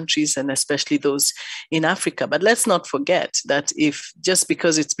vulnerable countries, and especially those in Africa. But let's not forget that if just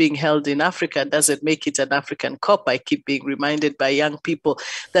because it's being held in Africa doesn't make it an African COP. I keep being reminded by young people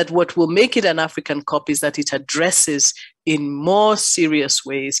that what will make it an African COP is that it addresses in more serious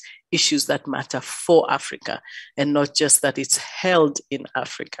ways issues that matter for Africa, and not just that it's held in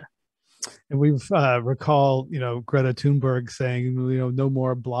Africa. And we've recall, Greta Thunberg saying, no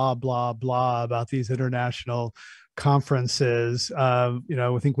more blah, blah, blah about these international conferences. I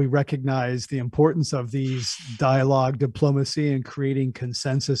think we recognize the importance of these dialogue, diplomacy, and creating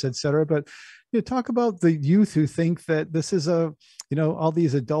consensus, et cetera. But talk about the youth who think that this is all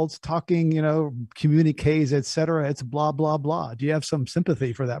these adults talking, communiques, et cetera. It's blah, blah, blah. Do you have some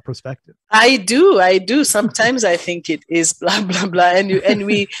sympathy for that perspective? I do. Sometimes I think it is blah, blah, blah. And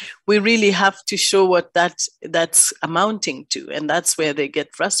we really have to show what that's amounting to. And that's where they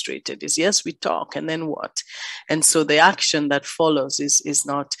get frustrated is, yes, we talk, and then what? And so the action that follows is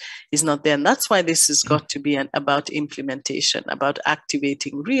not there. And that's why this has got to be about implementation, about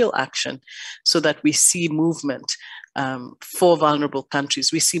activating real action so that we see movement for vulnerable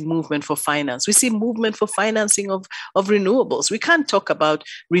countries. We see movement for finance. We see movement for financing of renewables. We can't talk about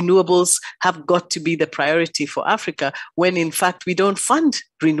renewables have got to be the priority for Africa when in fact we don't fund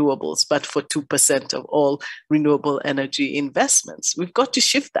renewables, but for 2% of all renewable energy investments. We've got to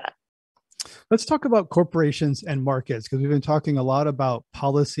shift that. Let's talk about corporations and markets, because we've been talking a lot about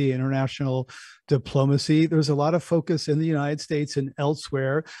policy, international diplomacy. There's a lot of focus in the United States and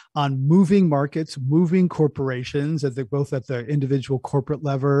elsewhere on moving markets, moving corporations, both at the individual corporate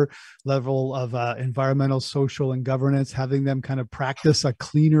level of environmental, social, and governance, having them kind of practice a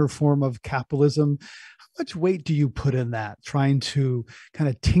cleaner form of capitalism. How much weight do you put in that, trying to kind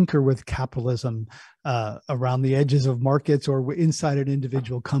of tinker with capitalism around the edges of markets or inside an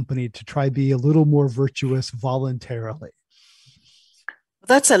individual company to try to be a little more virtuous voluntarily?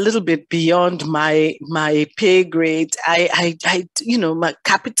 That's a little bit beyond my pay grade. My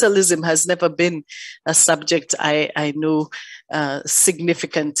capitalism has never been a subject I know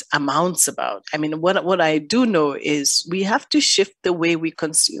significant amounts about. I mean, what I do know is we have to shift the way we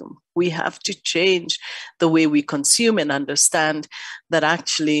consume. We have to change the way we consume and understand that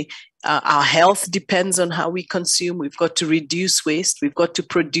actually our health depends on how we consume. We've got to reduce waste. We've got to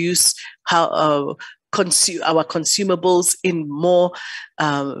produce our consumables in more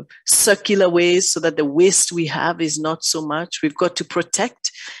circular ways so that the waste we have is not so much. We've got to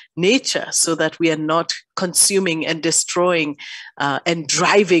protect nature so that we are not consuming and destroying and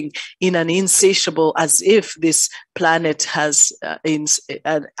driving in an insatiable, as if this planet has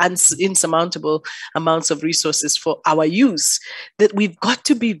insurmountable amounts of resources for our use. That we've got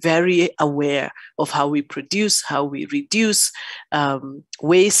to be very aware of how we produce, how we reduce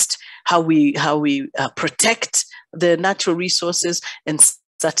waste, how we protect the natural resources, and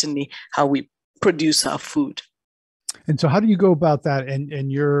certainly how we produce our food. And so how do you go about that in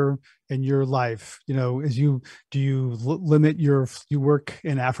your life? You know, do you limit you work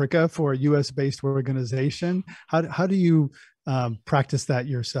in Africa for a US based organization? How do you practice that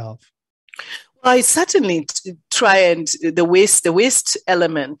yourself? Well, I certainly try, and the waste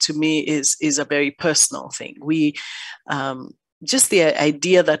element to me is a very personal thing. We just the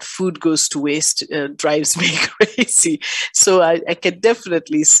idea that food goes to waste drives me crazy. So I can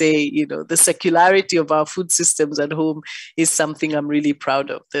definitely say, the secularity of our food systems at home is something I'm really proud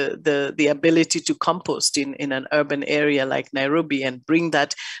of. The ability to compost in an urban area like Nairobi and bring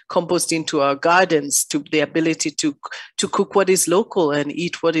that compost into our gardens, to the ability to cook what is local and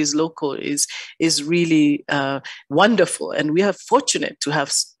eat what is local is really wonderful. And we are fortunate to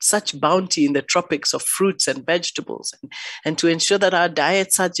have such bounty in the tropics of fruits and vegetables, and to ensure that our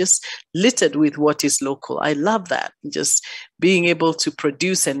diets are just littered with what is local. I love that, just being able to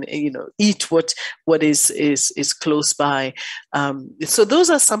produce and eat what is close by. So those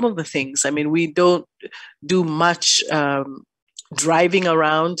are some of the things. I mean, we don't do much driving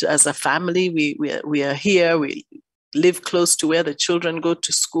around as a family. We are here. We live close to where the children go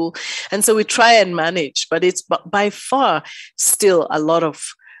to school, and so we try and manage. But it's by far still a lot of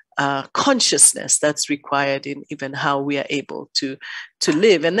consciousness that's required in even how we are able to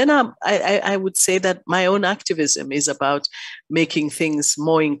live. And then I would say that my own activism is about making things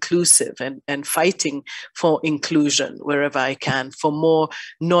more inclusive and fighting for inclusion wherever I can, for more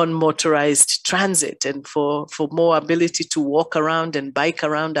non-motorized transit, and for more ability to walk around and bike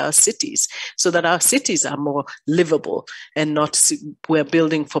around our cities, so that our cities are more livable and we're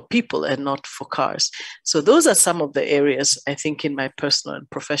building for people and not for cars. So those are some of the areas, I think, in my personal and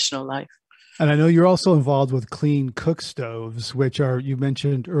professional life. And I know you're also involved with clean cook stoves, which you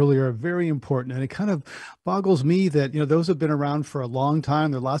mentioned earlier, very important. And it kind of boggles me that, those have been around for a long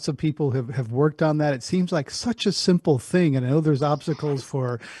time. There are lots of people who have worked on that. It seems like such a simple thing. And I know there's obstacles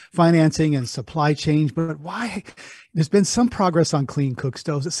for financing and supply chain, but why? There's been some progress on clean cook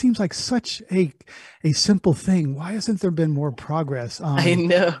stoves. It seems like such a simple thing. Why hasn't there been more progress on? I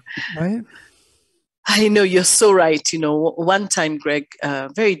know. Right? I know, you're so right. One time, Greg,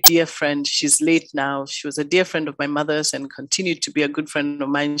 a very dear friend, she's late now. She was a dear friend of my mother's and continued to be a good friend of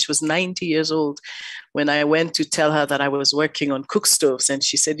mine. She was 90 years old when I went to tell her that I was working on cook stoves. And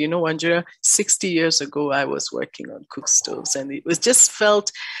she said, Wanjira, 60 years ago, I was working on cook stoves. And it was just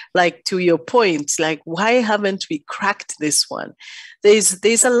felt like, to your point, like, why haven't we cracked this one?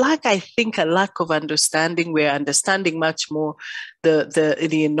 There's a lack of understanding. We're understanding much more the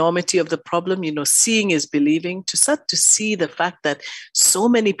enormity of the problem. Seeing is believing. To start to see the fact that so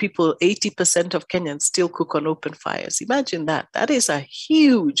many people, 80% of Kenyans, still cook on open fires. Imagine that. That is a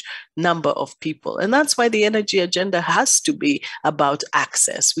huge number of people. And that's why the energy agenda has to be about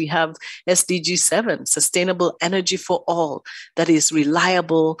access. We have SDG 7, sustainable energy for all, that is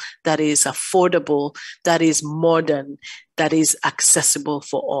reliable, that is affordable, that is modern, that is accessible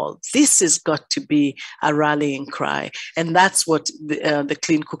for all. This has got to be a rallying cry. And that's what the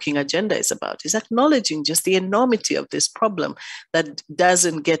clean cooking agenda is about, is acknowledging just the enormity of this problem that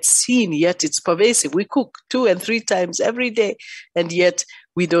doesn't get seen, yet it's pervasive. We cook 2 and 3 times every day, and yet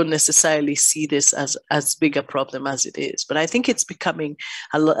we don't necessarily see this as big a problem as it is. But I think it's becoming,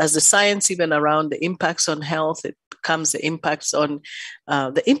 as the science even around the impacts on health, it becomes the impacts on,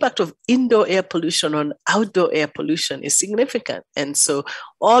 the impact of indoor air pollution on outdoor air pollution is significant. And so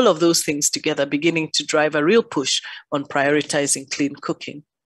all of those things together beginning to drive a real push on prioritizing clean cooking.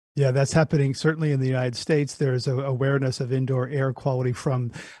 Yeah, that's happening certainly in the United States. There's a awareness of indoor air quality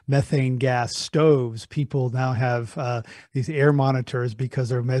from methane gas stoves. People now have these air monitors because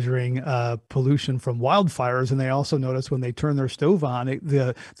they're measuring pollution from wildfires, and they also notice when they turn their stove on,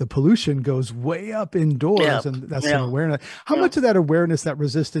 the pollution goes way up indoors, and that's an awareness. How much of that awareness, that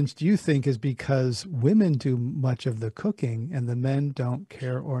resistance, do you think is because women do much of the cooking and the men don't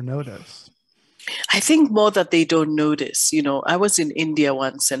care or notice? I think more that they don't notice. You know, I was in India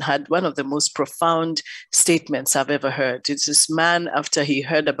once and had one of the most profound statements I've ever heard. It's this man, after he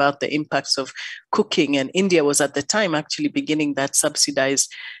heard about the impacts of cooking, and India was at the time actually beginning that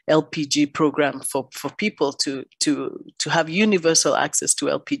subsidized LPG program for people to have universal access to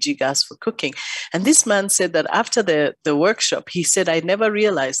LPG gas for cooking. And this man said that after the workshop, he said, I never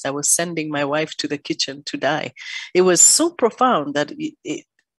realized I was sending my wife to the kitchen to die. It was so profound that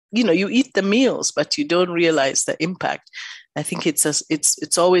you know, you eat the meals, but you don't realize the impact. I think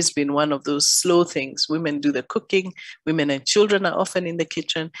it's always been one of those slow things. Women do the cooking, women and children are often in the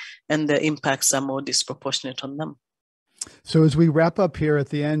kitchen, and the impacts are more disproportionate on them. So as we wrap up here at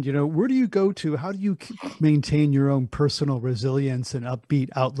the end, you know, where do you go to? How do you maintain your own personal resilience and upbeat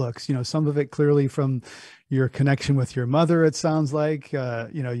outlooks? You know, some of it clearly from your connection with your mother, it sounds like,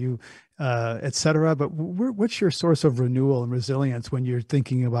 you know, you et cetera. But what's your source of renewal and resilience when you're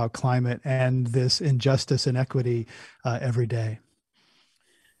thinking about climate and this injustice and equity every day?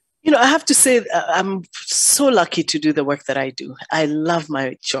 You know, I have to say, I'm so lucky to do the work that I do. I love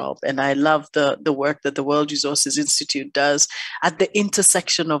my job, and I love the work that the World Resources Institute does at the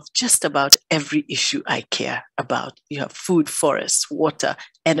intersection of just about every issue I care about. You have food, forests, water,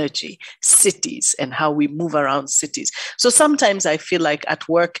 energy, cities, and how we move around cities. So sometimes I feel like at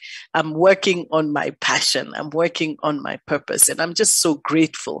work, I'm working on my passion, I'm working on my purpose, and I'm just so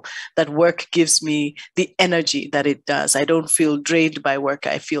grateful that work gives me the energy that it does. I don't feel drained by work,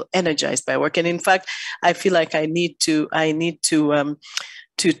 I feel energized by work. And in fact, I feel like I need to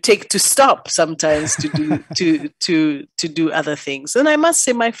stop sometimes to do other things. And I must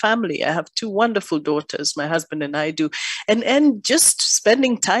say, my family, I have 2 wonderful daughters, my husband and I do, and just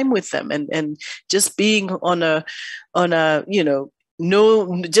spending time with them and just being on a you know,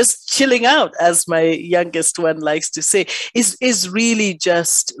 just chilling out, as my youngest one likes to say, is really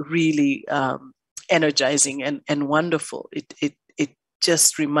just really energizing and wonderful. It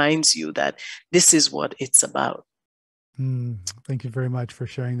just reminds you that this is what it's about. Thank you very much for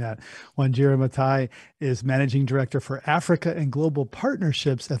sharing that. Wanjira Mathai is Managing Director for Africa and Global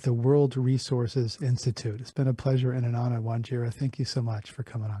Partnerships at the World Resources Institute. It's been a pleasure and an honor, Wanjira. Thank you so much for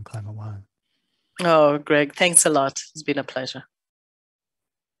coming on Climate One. Oh, Greg, thanks a lot. It's been a pleasure.